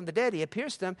risen from the dead. He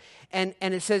appears to them. And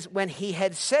it says, when he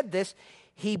had said this,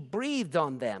 he breathed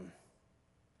on them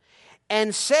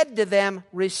and said to them,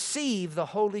 receive the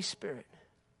Holy Spirit.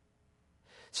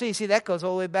 So you see, that goes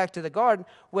all the way back to the garden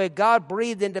where God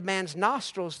breathed into man's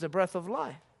nostrils the breath of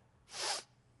life.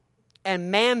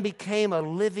 And man became a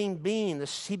living being.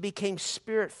 He became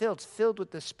spirit-filled, filled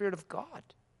with the Spirit of God.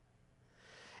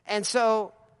 And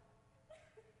so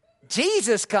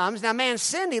Jesus comes. Now, man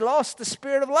sinned. He lost the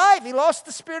Spirit of life. He lost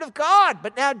the Spirit of God.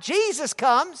 But now Jesus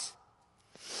comes,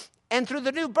 and through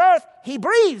the new birth, he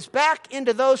breathes back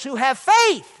into those who have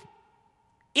faith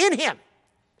in him.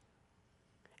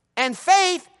 And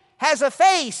faith has a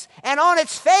face, and on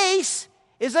its face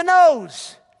is a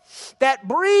nose that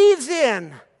breathes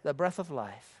in the breath of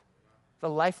life, the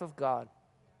life of God.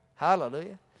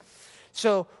 Hallelujah.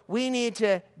 So we need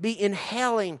to be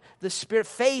inhaling the Spirit.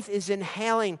 Faith is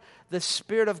inhaling the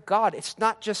Spirit of God. It's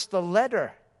not just the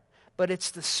letter, but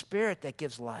it's the Spirit that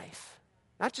gives life.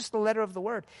 Not just the letter of the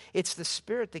word. It's the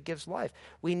Spirit that gives life.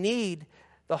 We need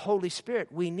the Holy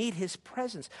Spirit. We need his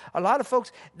presence. A lot of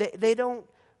folks, they don't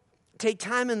take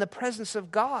time in the presence of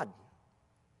God.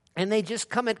 And they just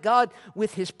come at God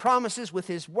with his promises, with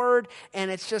his word,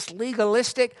 and it's just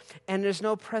legalistic, and there's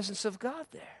no presence of God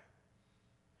there.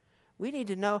 We need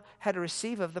to know how to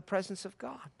receive of the presence of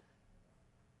God.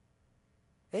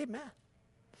 Amen.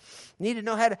 Need to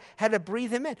know how to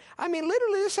breathe him in. I mean,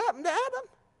 literally, this happened to Adam.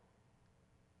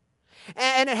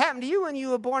 And it happened to you when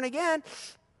you were born again.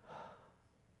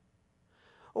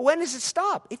 Well, when does it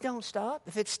stop? It don't stop.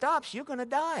 If it stops, you're going to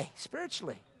die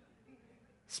spiritually.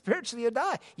 Spiritually, you'll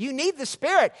die. You need the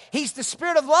Spirit. He's the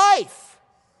Spirit of life.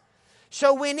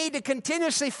 So we need to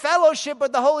continuously fellowship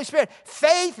with the Holy Spirit.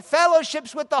 Faith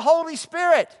fellowships with the Holy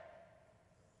Spirit.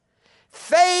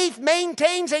 Faith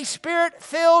maintains a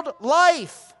Spirit-filled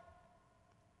life.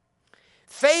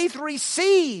 Faith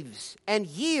receives and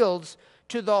yields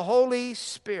to the Holy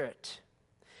Spirit.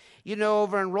 You know,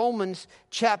 over in Romans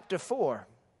chapter 4,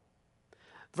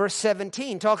 verse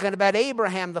 17, talking about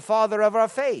Abraham, the father of our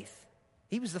faith.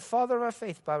 He was the father of our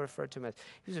faith, the Bible referred to him as.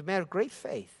 He was a man of great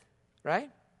faith, right?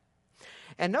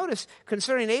 And notice,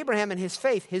 concerning Abraham and his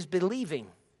faith, his believing.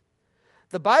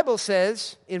 The Bible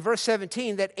says in verse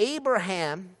 17 that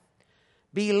Abraham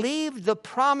believed the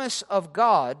promise of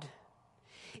God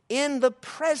in the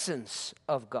presence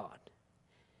of God.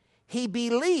 He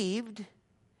believed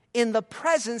in the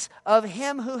presence of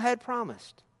him who had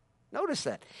promised. Notice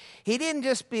that. He didn't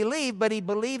just believe, but he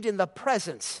believed in the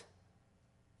presence.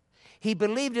 He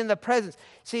believed in the presence.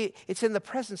 See, it's in the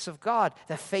presence of God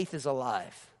that faith is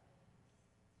alive.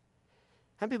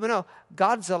 How many people know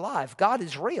God's alive? God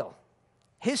is real.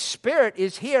 His Spirit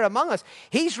is here among us.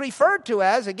 He's referred to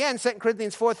as, again, 2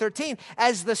 Corinthians 4:13,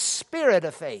 as the Spirit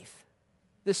of faith.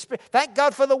 The Spirit. Thank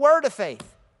God for the word of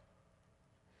faith.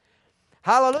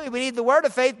 Hallelujah. We need the word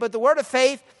of faith, but the word of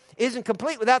faith isn't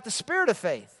complete without the Spirit of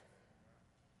faith.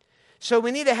 So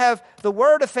we need to have the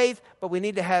word of faith, but we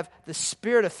need to have the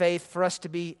Spirit of faith for us to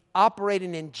be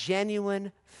operating in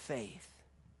genuine faith.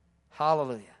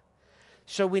 Hallelujah.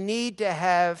 So we need to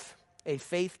have a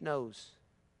faith nose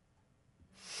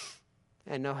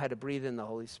and know how to breathe in the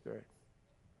Holy Spirit.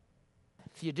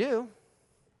 If you do,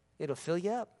 it'll fill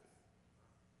you up.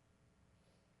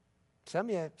 Some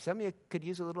of you could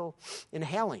use a little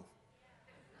inhaling.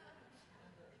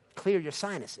 Clear your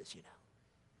sinuses, you know.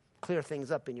 Clear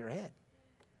things up in your head.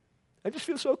 I just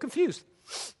feel so confused.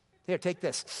 Here, take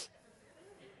this.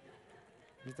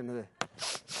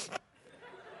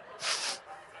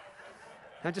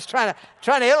 I'm just trying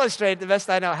to illustrate the best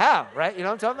I know how, right? You know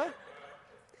what I'm talking about?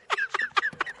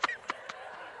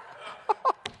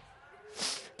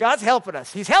 God's helping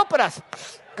us. He's helping us.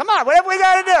 Come on, whatever we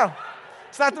got to do.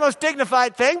 It's not the most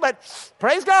dignified thing, but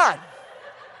praise God.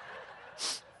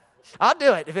 I'll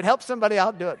do it. If it helps somebody,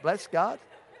 I'll do it. Bless God.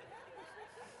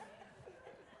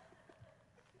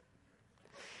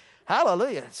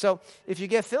 Hallelujah. So if you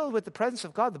get filled with the presence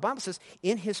of God, the Bible says,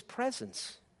 in his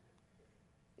presence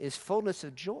is fullness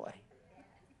of joy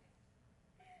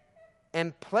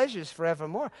and pleasures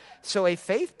forevermore. So a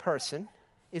faith person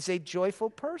is a joyful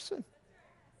person.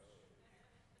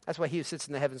 That's why he who sits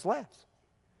in the heavens laughs.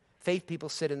 Faith people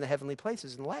sit in the heavenly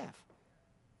places and laugh.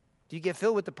 Do you get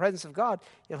filled with the presence of God,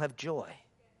 you'll have joy.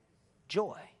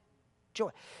 Joy.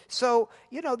 Joy. So,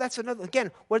 you know, that's another,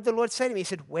 again, what did the Lord say to me? He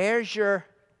said, where's your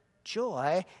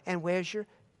joy and where's your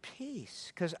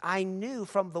peace? Because I knew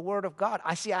from the Word of God.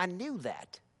 I knew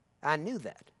that. I knew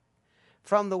that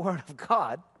from the Word of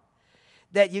God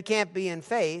that you can't be in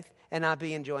faith and not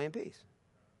be in joy and peace.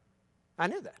 I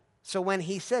knew that. So when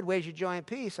he said, where's your joy and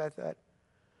peace? I thought,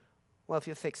 well, if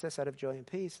you fix this, I'd have joy and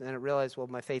peace. And then I realized, well,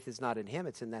 my faith is not in him,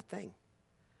 it's in that thing.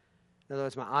 In other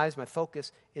words, my eyes, my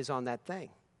focus is on that thing.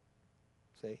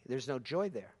 See, there's no joy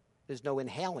there. There's no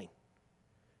inhaling.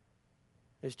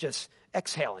 There's just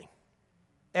exhaling.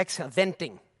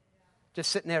 Venting.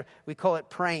 Just sitting there. We call it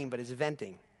praying, but it's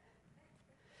venting.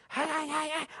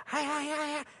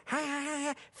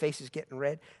 Face is getting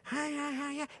red.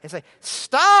 It's like,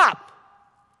 stop.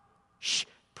 Shh,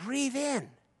 breathe in.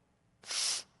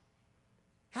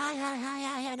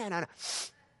 No.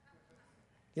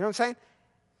 You know what I'm saying?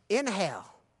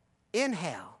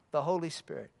 Inhale the Holy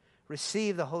Spirit.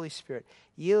 Receive the Holy Spirit.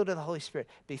 Yield to the Holy Spirit.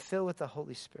 Be filled with the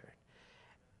Holy Spirit.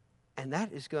 And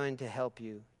that is going to help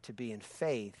you to be in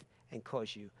faith and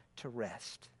cause you to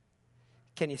rest.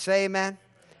 Can you say amen?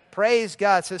 Praise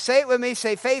God. So say it with me.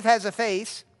 Say, faith has a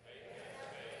face.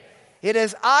 It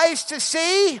has eyes to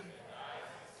see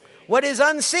what is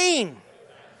unseen.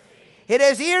 It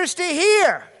has ears to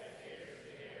hear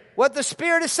what the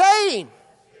Spirit is saying.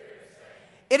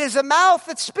 It is a mouth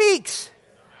that speaks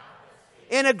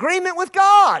in agreement with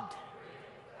God.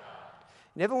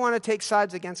 Never want to take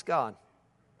sides against God.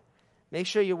 Make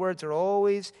sure your words are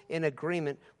always in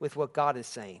agreement with what God is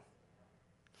saying.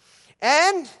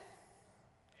 And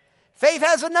faith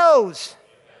has a nose.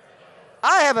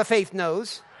 I have a faith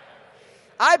nose.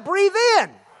 I breathe in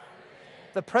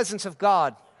the presence of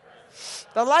God,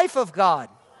 the life of God.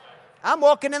 I'm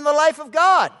walking in the life of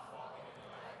God.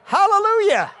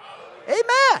 Hallelujah.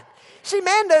 Amen. See,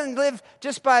 man doesn't live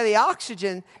just by the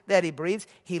oxygen that he breathes.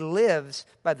 He lives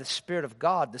by the Spirit of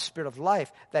God, the Spirit of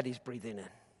life that he's breathing in.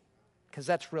 Because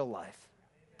that's real life.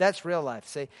 That's real life.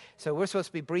 See? So we're supposed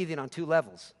to be breathing on two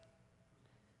levels.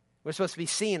 We're supposed to be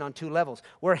seeing on two levels.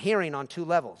 We're hearing on two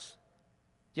levels.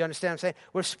 Do you understand what I'm saying?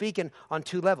 We're speaking on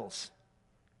two levels.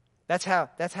 That's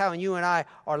how you and I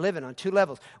are living on two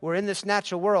levels. We're in this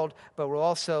natural world, but we're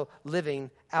also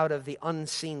living out of the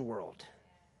unseen world.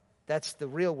 That's the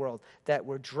real world that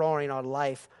we're drawing our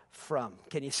life from.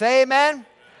 Can you say amen? Amen.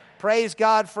 Praise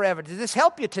God forever. Does this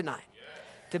help you tonight?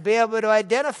 Yes. To be able to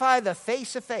identify the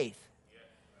face of faith. Yes.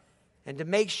 And to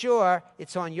make sure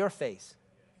it's on your face.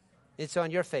 It's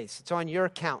on your face. It's on your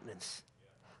countenance.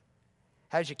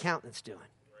 How's your countenance doing?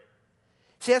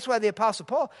 See, that's why the Apostle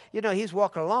Paul, he's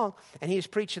walking along and he's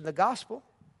preaching the gospel.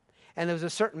 And there was a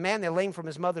certain man there lame from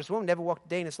his mother's womb, never walked a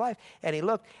day in his life. And he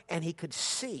looked and he could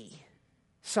see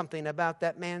something about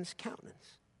that man's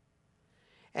countenance.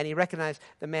 And he recognized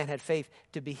the man had faith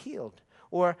to be healed.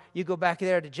 Or you go back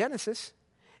there to Genesis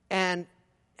and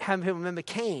have him remember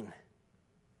Cain.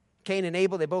 Cain and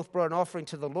Abel, they both brought an offering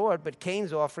to the Lord, but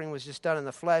Cain's offering was just done in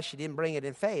the flesh. He didn't bring it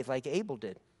in faith like Abel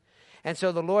did. And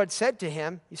so the Lord said to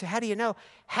him, you say, how do you know?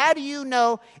 How do you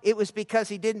know it was because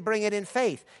he didn't bring it in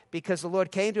faith? Because the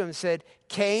Lord came to him and said,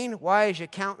 Cain, why is your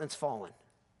countenance fallen?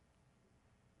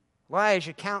 Why is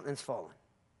your countenance fallen?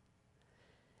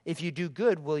 If you do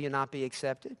good, will you not be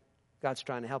accepted? God's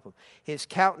trying to help him. His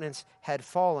countenance had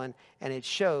fallen, and it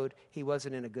showed he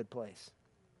wasn't in a good place.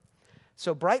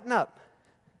 So brighten up.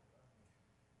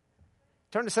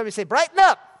 Turn to somebody and say, brighten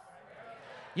up.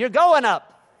 You're going up.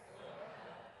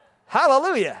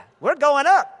 Hallelujah. We're going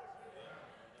up.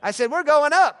 I said, we're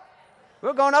going up.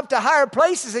 We're going up to higher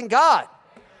places in God.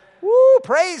 Woo,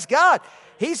 praise God.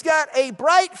 He's got a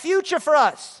bright future for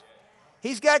us.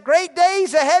 He's got great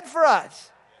days ahead for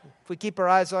us. If we keep our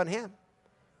eyes on him.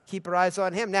 Keep your eyes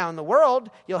on him. Now, in the world,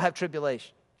 you'll have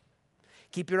tribulation.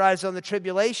 Keep your eyes on the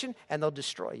tribulation, and they'll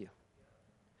destroy you.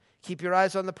 Keep your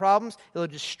eyes on the problems, it'll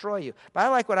destroy you. But I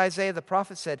like what Isaiah the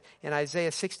prophet said in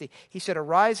Isaiah 60. He said,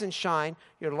 arise and shine,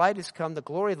 your light has come, the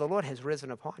glory of the Lord has risen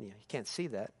upon you. You can't see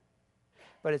that,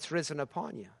 but it's risen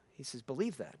upon you. He says,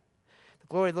 believe that. The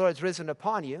glory of the Lord has risen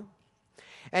upon you.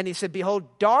 And he said,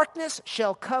 behold, darkness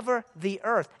shall cover the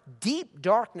earth. Deep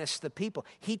darkness, the people.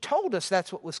 He told us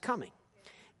that's what was coming.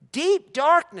 Deep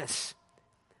darkness,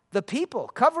 the people,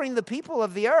 covering the people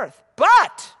of the earth.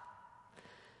 But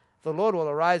the Lord will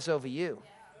arise over you.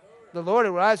 The Lord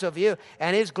will arise over you,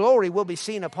 and his glory will be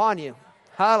seen upon you.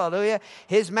 Hallelujah.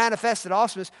 His manifested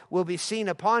awesomeness will be seen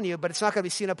upon you, but it's not going to be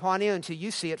seen upon you until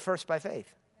you see it first by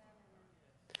faith.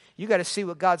 You got to see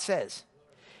what God says.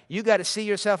 You got to see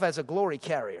yourself as a glory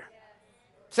carrier.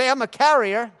 Say, I'm a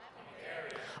carrier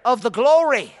of the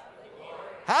glory.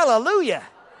 Hallelujah.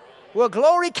 We're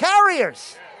glory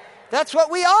carriers. That's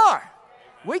what we are.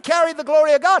 We carry the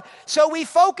glory of God. So we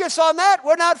focus on that.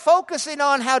 We're not focusing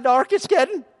on how dark it's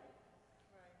getting.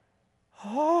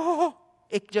 Oh,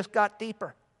 it just got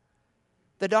deeper.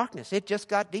 The darkness, it just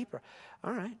got deeper.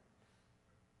 All right.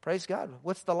 Praise God.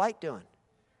 What's the light doing?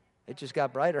 It just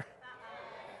got brighter.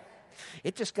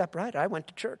 It just got brighter. I went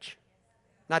to church.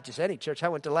 Not just any church. I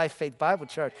went to Life Faith Bible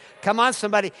Church. Come on,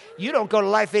 somebody. You don't go to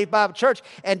Life Faith Bible Church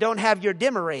and don't have your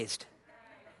dimmer raised.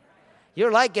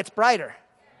 Your light gets brighter.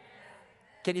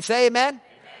 Can you say amen? Amen?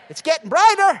 It's getting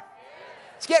brighter.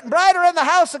 It's getting brighter in the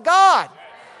house of God.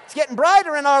 It's getting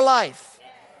brighter in our life.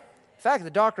 In fact,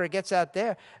 the darker it gets out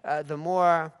there, the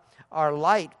more our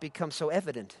light becomes so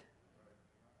evident.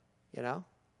 You know?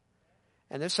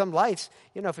 And there's some lights,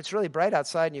 if it's really bright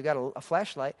outside and you got a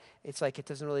flashlight, it's like it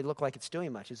doesn't really look like it's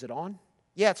doing much. Is it on?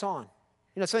 Yeah, it's on.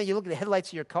 You know, sometimes you look at the headlights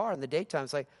of your car in the daytime,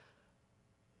 it's like,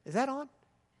 is that on?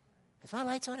 Is my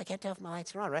lights on? I can't tell if my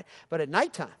lights are on, right? But at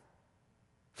nighttime,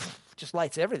 just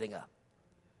lights everything up.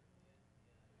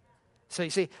 So you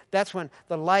see, that's when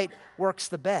the light works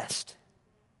the best.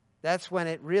 That's when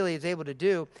it really is able to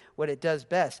do what it does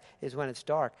best, is when it's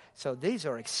dark. So these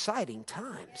are exciting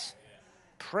times.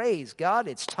 Praise God.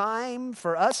 It's time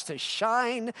for us to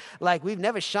shine like we've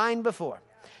never shined before.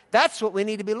 That's what we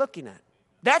need to be looking at.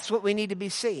 That's what we need to be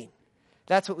seeing.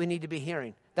 That's what we need to be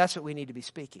hearing. That's what we need to be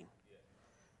speaking.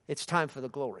 It's time for the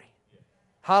glory.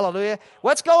 Hallelujah.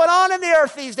 What's going on in the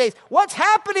earth these days? What's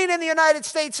happening in the United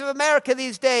States of America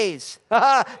these days?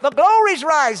 The glory's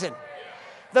rising.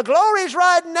 The glory's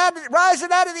rising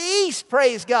out of the east,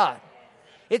 praise God.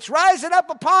 It's rising up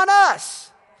upon us.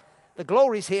 The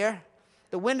glory's here.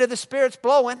 The wind of the Spirit's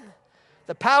blowing.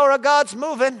 The power of God's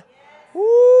moving.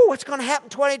 Woo, what's going to happen in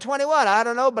 2021? I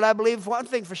don't know, but I believe one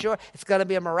thing for sure. It's going to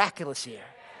be a miraculous year.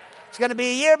 It's going to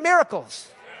be a year of miracles.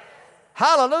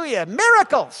 Hallelujah.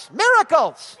 Miracles.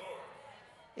 Miracles.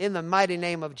 In the mighty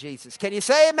name of Jesus. Can you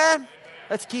say amen?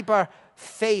 Let's keep our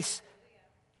face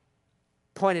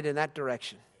pointed in that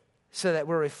direction so that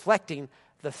we're reflecting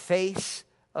the face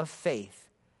of faith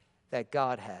that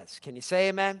God has. Can you say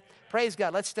amen? Praise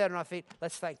God. Let's stand on our feet.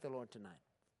 Let's thank the Lord tonight.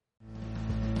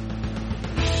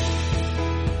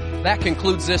 That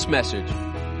concludes this message.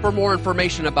 For more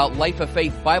information about Life of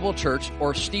Faith Bible Church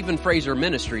or Stephen Fraser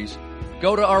Ministries,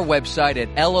 go to our website at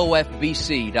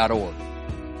lofbc.org.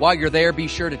 While you're there, be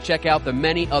sure to check out the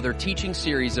many other teaching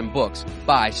series and books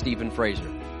by Stephen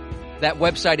Fraser. That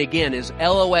website again is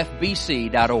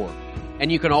lofbc.org.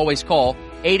 And you can always call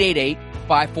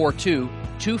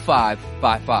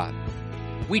 888-542-2555.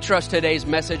 We trust today's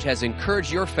message has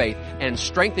encouraged your faith and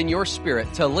strengthened your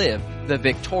spirit to live the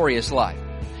victorious life.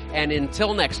 And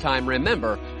until next time,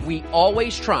 remember, we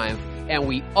always triumph and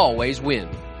we always win.